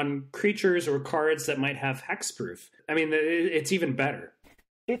on creatures or cards that might have hexproof. I mean, it's even better.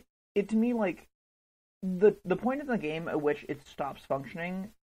 It to me, like, the point in the game at which it stops functioning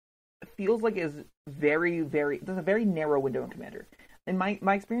feels like is very, very... There's a very narrow window in Commander. In my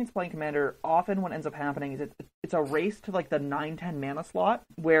experience playing Commander, often what ends up happening is it's a race to, like, the 9-10 mana slot,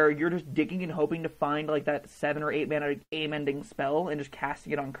 where you're just digging and hoping to find, like, that 7 or 8 mana aim-ending spell and just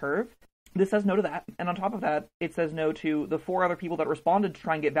casting it on curve. This says no to that, and on top of that, it says no to the 4 other people that responded to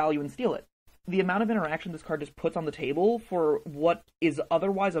try and get value and steal it. The amount of interaction this card just puts on the table for what is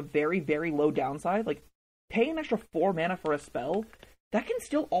otherwise a very, very low downside, like, paying an extra 4 mana for a spell, that can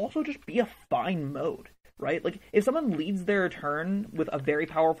still also just be a fine mode, right? Like, if someone leads their turn with a very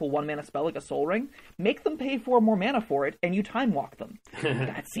powerful 1-mana spell like a Soul Ring, make them pay 4 more mana for it, and you time walk them.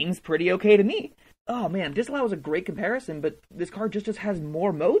 That seems pretty okay to me. Oh man, Disallow is a great comparison, but this card just has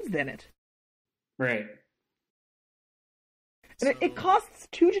more modes than it. Right. And it costs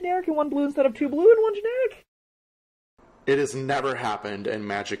 2 generic and 1 blue instead of 2 blue and 1 generic. It has never happened in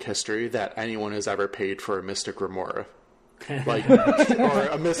Magic history that anyone has ever paid for a Mystic Remora. Like, or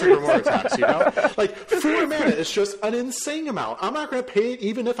a Mystic Remora tax, you know? Like, 4 mana is just an insane amount. I'm not going to pay it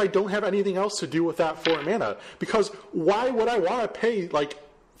even if I don't have anything else to do with that 4 mana. Because why would I want to pay, like,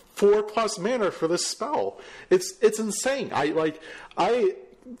 4+ mana for this spell? It's insane.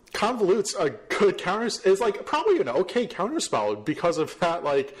 Convolutes a good counter is like probably an okay counterspell because of that.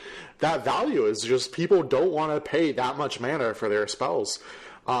 Like, that value is just people don't want to pay that much mana for their spells.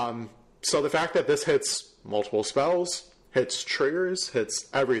 So the fact that this hits multiple spells, hits triggers, hits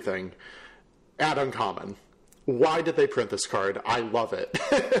everything at uncommon. Why did they print this card? I love it.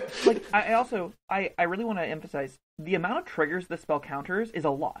 Like, I really want to emphasize the amount of triggers this spell counters is a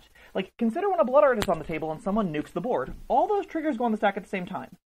lot. Like, consider when a Blood Art is on the table and someone nukes the board. All those triggers go on the stack at the same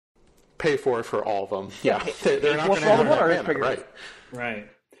time. Pay for all of them. Yeah, they're not going to have the Blood Art mana, triggers. Right.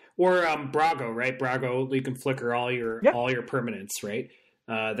 Or Brago, right? Brago, you can flicker all your permanents, right?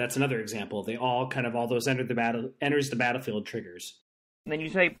 That's another example. They all those enters the battlefield triggers. And then you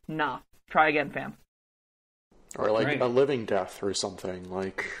say, nah, try again, fam. Or like a Living Death or something,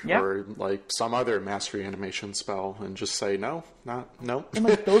 or like some other mass reanimation spell, and just say no. And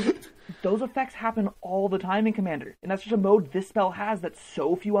like those effects happen all the time in Commander, and that's just a mode this spell has that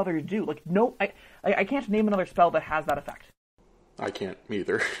so few others do. Like, no, I can't name another spell that has that effect. I can't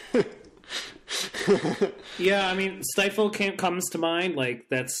either. Yeah, I mean, Stifle comes to mind. Like,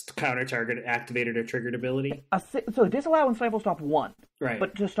 that's counter target activated or triggered ability. So Disallow and Stifle stop 1, right?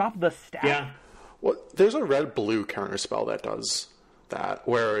 But to stop the stack. Yeah. Well, there's a red-blue counterspell that does that,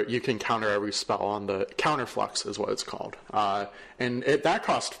 where you can counter every spell on the counterflux is what it's called, and that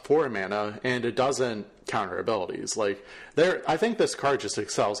costs 4 mana, and it doesn't counter abilities. Like, I think this card just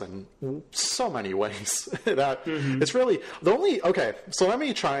excels in so many ways that it's really the only. Okay, so let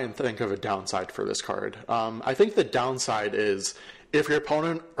me try and think of a downside for this card. I think the downside is, if your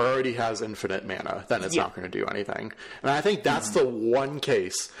opponent already has infinite mana, then it's not going to do anything. And I think that's the one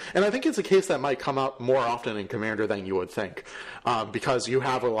case. And I think it's a case that might come up more often in Commander than you would think. Because you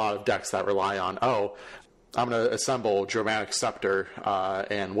have a lot of decks that rely on, I'm going to assemble Dramatic Scepter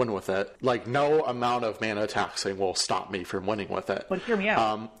and win with it. Like, no amount of mana taxing will stop me from winning with it. But hear me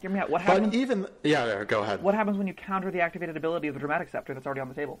out. What happens? But even... Yeah, go ahead. What happens when you counter the activated ability of the Dramatic Scepter that's already on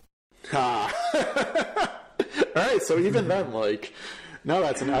the table? All right, so even then, no,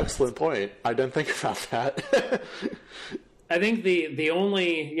 that's an excellent point. I didn't think about that. I think the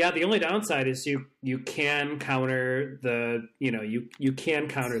only downside is you can counter the you can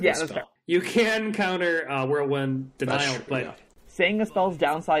counter the spell. Fair. You can counter Whirlwind Denial, but saying a spell's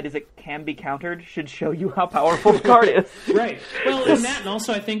downside is it can be countered should show you how powerful the card is. Right. Well, and that, and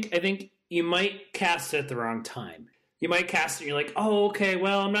also I think you might cast it at the wrong time. You might cast it and you're like, oh, okay,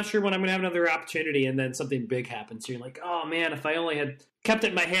 well, I'm not sure when I'm going to have another opportunity, and then something big happens. So you're like, oh, man, if I only had kept it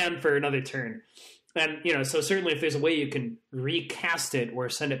in my hand for another turn. And, so certainly if there's a way you can recast it or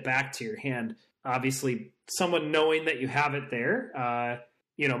send it back to your hand, obviously someone knowing that you have it there,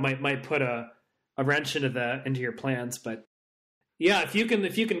 might put a a wrench into your plans. But yeah, if you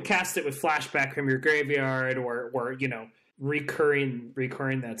can cast it with flashback from your graveyard or recurring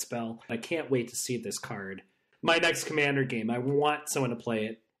that spell, I can't wait to see this card. My next Commander game, I want someone to play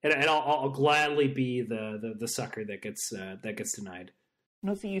it, and I'll gladly be the sucker that gets denied.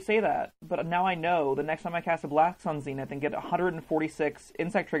 No, see, you say that, but now I know the next time I cast a Black Sun Zenith and get 146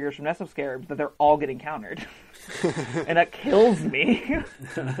 insect triggers from Nest of Scarabs that they're all getting countered. And that kills me.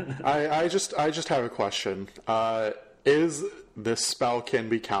 I just have a question. Is this spell can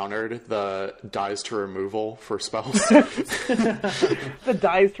be countered the dies to removal for spells? The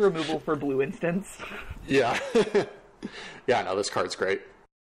dies to removal for blue instants. Yeah. Yeah, no, this card's great.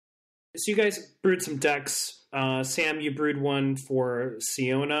 So you guys brewed some decks. Sam, you brewed one for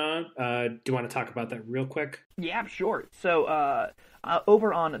Siona. Do you want to talk about that real quick? Yeah, sure. So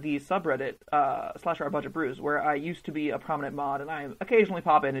over on the subreddit, /r/budget_brews, where I used to be a prominent mod, and I occasionally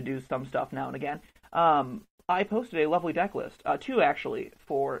pop in and do some stuff now and again, I posted a lovely deck list, two actually,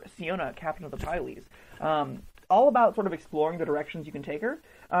 for Siona, Captain of the Pyleas. All about sort of exploring the directions you can take her.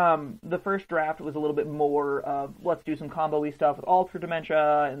 The first draft was a little bit more of, let's do some combo-y stuff with Alter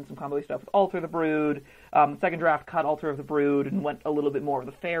Dementia and some combo-y stuff with Alter the Brood. Second draft cut Alter of the Brood and went a little bit more of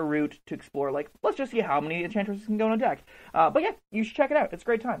the fair route to explore, like, let's just see how many enchantresses can go in a deck. But yeah, you should check it out. It's a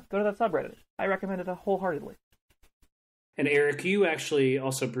great time. Go to that subreddit. I recommend it wholeheartedly. And Eric, you actually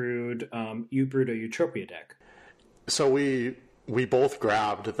also brewed a Eutropia deck. So we both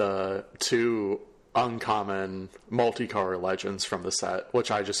grabbed the two uncommon multicolor legends from the set,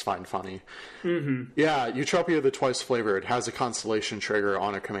 which I just find funny. Mm-hmm. Yeah, Eutropia the Twice Flavored has a constellation trigger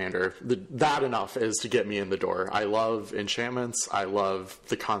on a commander. That enough is to get me in the door. I love enchantments. I love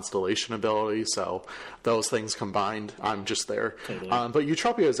the constellation ability. So those things combined, I'm just there. Totally. But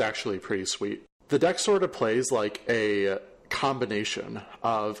Eutropia is actually pretty sweet. The deck sort of plays like a combination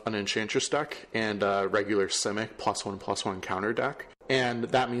of an Enchantress deck and a regular Simic +1/+1 counter deck. And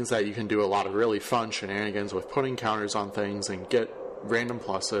that means that you can do a lot of really fun shenanigans with putting counters on things and get random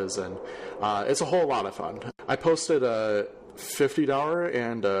pluses, and it's a whole lot of fun. I posted a $50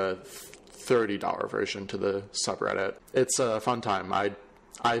 and a $30 version to the subreddit. It's a fun time.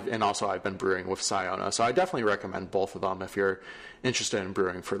 I've been brewing with Siona, so I definitely recommend both of them if you're interested in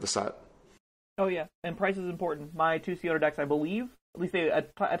brewing for the set. Oh yeah, and price is important. My two Siona decks, I believe, at least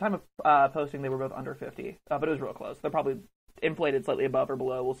at time of posting, they were both under 50, but it was real close. They're probably inflated slightly above or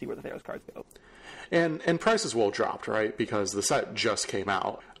below. We'll see where the Theros cards go. And prices will drop, right? Because the set just came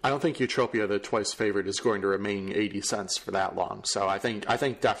out. I don't think Eutropia the Twice Favored is going to remain 80 cents for that long. So I think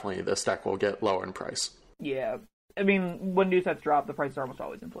definitely this deck will get lower in price. Yeah. I mean, when new sets drop, the prices are almost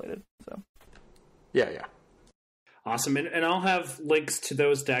always inflated. So. Yeah. Awesome. And I'll have links to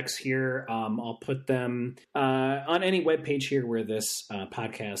those decks here. I'll put them on any webpage here where this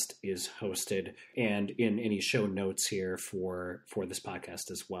podcast is hosted, and in any show notes here for this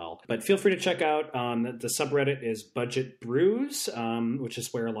podcast as well. But feel free to check out the subreddit is Budget Brews, which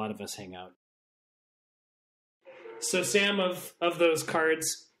is where a lot of us hang out. So Sam, of those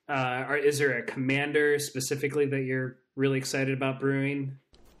cards, is there a commander specifically that you're really excited about brewing?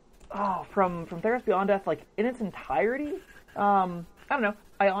 Oh, from Theros Beyond Death, like, in its entirety? I don't know.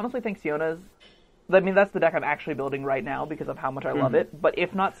 I honestly think Siona's... I mean, that's the deck I'm actually building right now because of how much I love it. But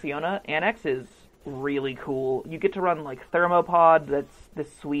if not Siona, Anax is really cool. You get to run, like, Thermopod, that's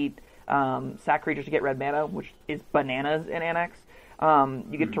this sweet sack creatures to get red mana, which is bananas in Anax.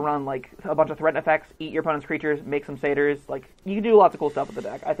 You get to run, like, a bunch of threat effects, eat your opponent's creatures, make some satyrs. Like, you can do lots of cool stuff with the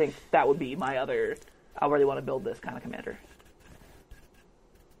deck. I think that would be my other... I really want to build this kind of commander.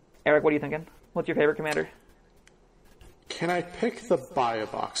 Eric, what are you thinking? What's your favorite commander? Can I pick the buy a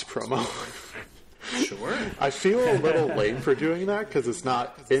box promo? Sure. I feel a little lame for doing that because it's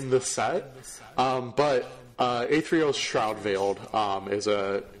not in the set. But Aetherio's Shroud Veiled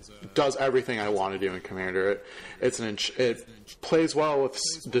does everything I want to do in Commander. It plays well with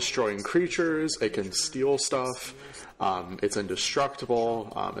destroying creatures. It can steal stuff. It's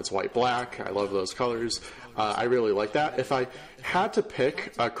indestructible. It's white-black. I love those colors. I really like that. If I had to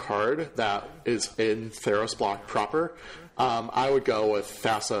pick a card that is in Theros block proper, I would go with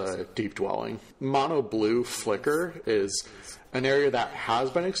Thassa Deep Dwelling. Mono Blue Flicker is an area that has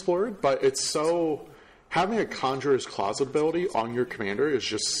been explored, but it's so... Having a Conjurer's Closet ability on your commander is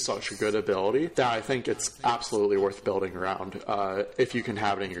just such a good ability that I think it's absolutely worth building around if you can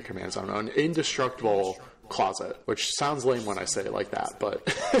have it in your command zone. An indestructible closet, which sounds lame when I say it like that,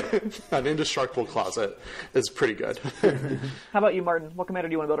 but an indestructible closet is pretty good. How about you, Martin? What commander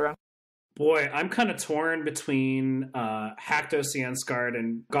do you want to build around? Boy, I'm kind of torn between Haktos the Unscarred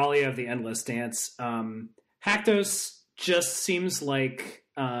and Gallia of the Endless Dance. Haktos just seems like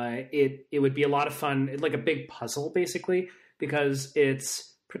it would be a lot of fun, like a big puzzle, basically, because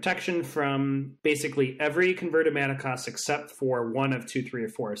it's protection from basically every converted mana cost except for 1 of 2, 3, or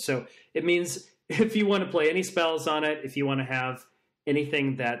 4. So it means if you want to play any spells on it, if you want to have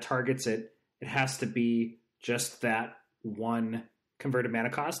anything that targets it, it has to be just that 1 converted mana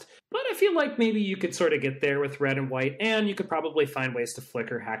cost. But I feel like maybe you could sort of get there with red and white, and you could probably find ways to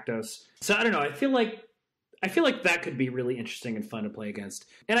flicker Haktos. So I don't know. I feel like that could be really interesting and fun to play against.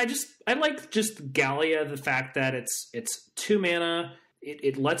 And I like just Gallia, the fact that it's 2 mana.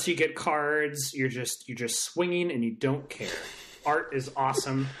 It lets you get cards. You're just swinging and you don't care. Art is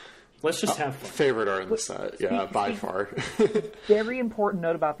awesome. Let's just have fun. Favorite art in the set, yeah, by far. Very important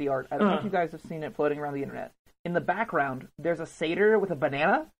note about the art. I don't know if you guys have seen it floating around the internet. In the background, there's a satyr with a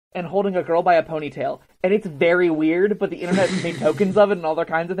banana and holding a girl by a ponytail. And it's very weird, but the internet made tokens of it and all other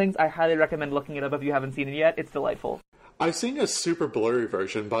kinds of things. I highly recommend looking it up if you haven't seen it yet. It's delightful. I've seen a super blurry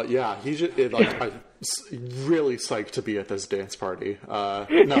version, but yeah, I'm really psyched to be at this dance party. No,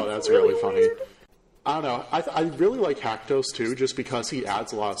 that's really funny. Weird. I don't know. I really like Haktos too, just because he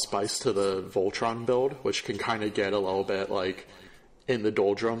adds a lot of spice to the Voltron build, which can kind of get a little bit like in the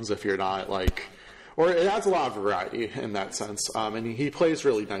doldrums if you're not like, or it adds a lot of variety in that sense. And he plays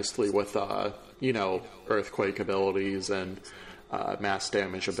really nicely with earthquake abilities and mass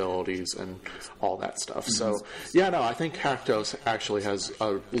damage abilities and all that stuff. So yeah, no, I think Haktos actually has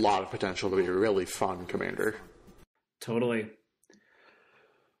a lot of potential to be a really fun commander. Totally.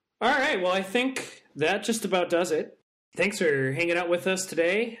 All right, well, I think that just about does it. Thanks for hanging out with us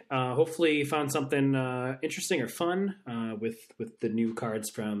today. Hopefully you found something interesting or fun with the new cards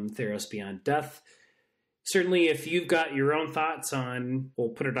from Theros Beyond Death. Certainly, if you've got your own thoughts on, we'll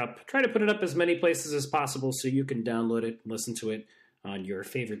put it up, try to put it up as many places as possible so you can download it and listen to it on your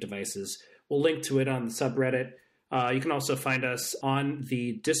favorite devices. We'll link to it on the subreddit. You can also find us on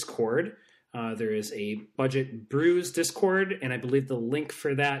the Discord. There is a Budget Brews Discord, and I believe the link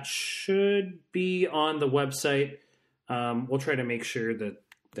for that should be on the website. We'll try to make sure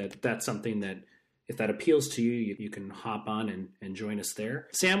that's something that, if that appeals to you, you can hop on and join us there.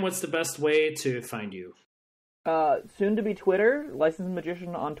 Sam, what's the best way to find you? Soon to be Twitter, Licensed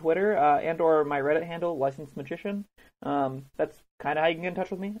Magician on Twitter, and or my Reddit handle, Licensed Magician. That's kind of how you can get in touch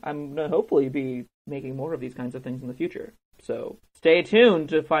with me. I'm going to hopefully be making more of these kinds of things in the future. So stay tuned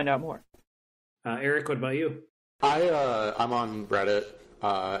to find out more. Eric, what about you? I'm on Reddit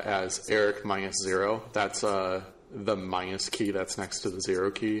as Eric -0. That's the minus key that's next to the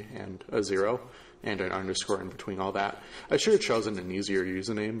 0 key and a 0 and an underscore in between all that. I should have chosen an easier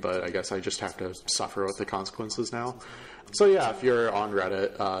username, but I guess I just have to suffer with the consequences now. So yeah, if you're on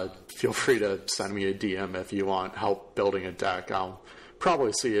Reddit, feel free to send me a DM if you want help building a deck. I'll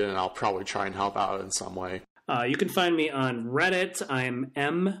probably see it and I'll probably try and help out in some way. You can find me on Reddit. I'm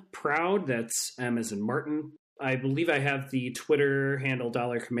mproud. That's M as in Martin. I believe I have the Twitter handle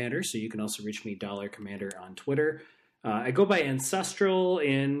 $Commander, so you can also reach me $Commander on Twitter. I go by Ancestral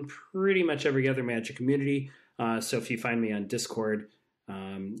in pretty much every other Magic community. So if you find me on Discord,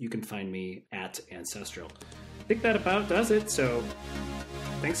 you can find me at Ancestral. I think that about does it. So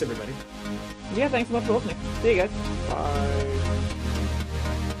thanks, everybody. Yeah, thanks so much for listening. See you guys. Bye.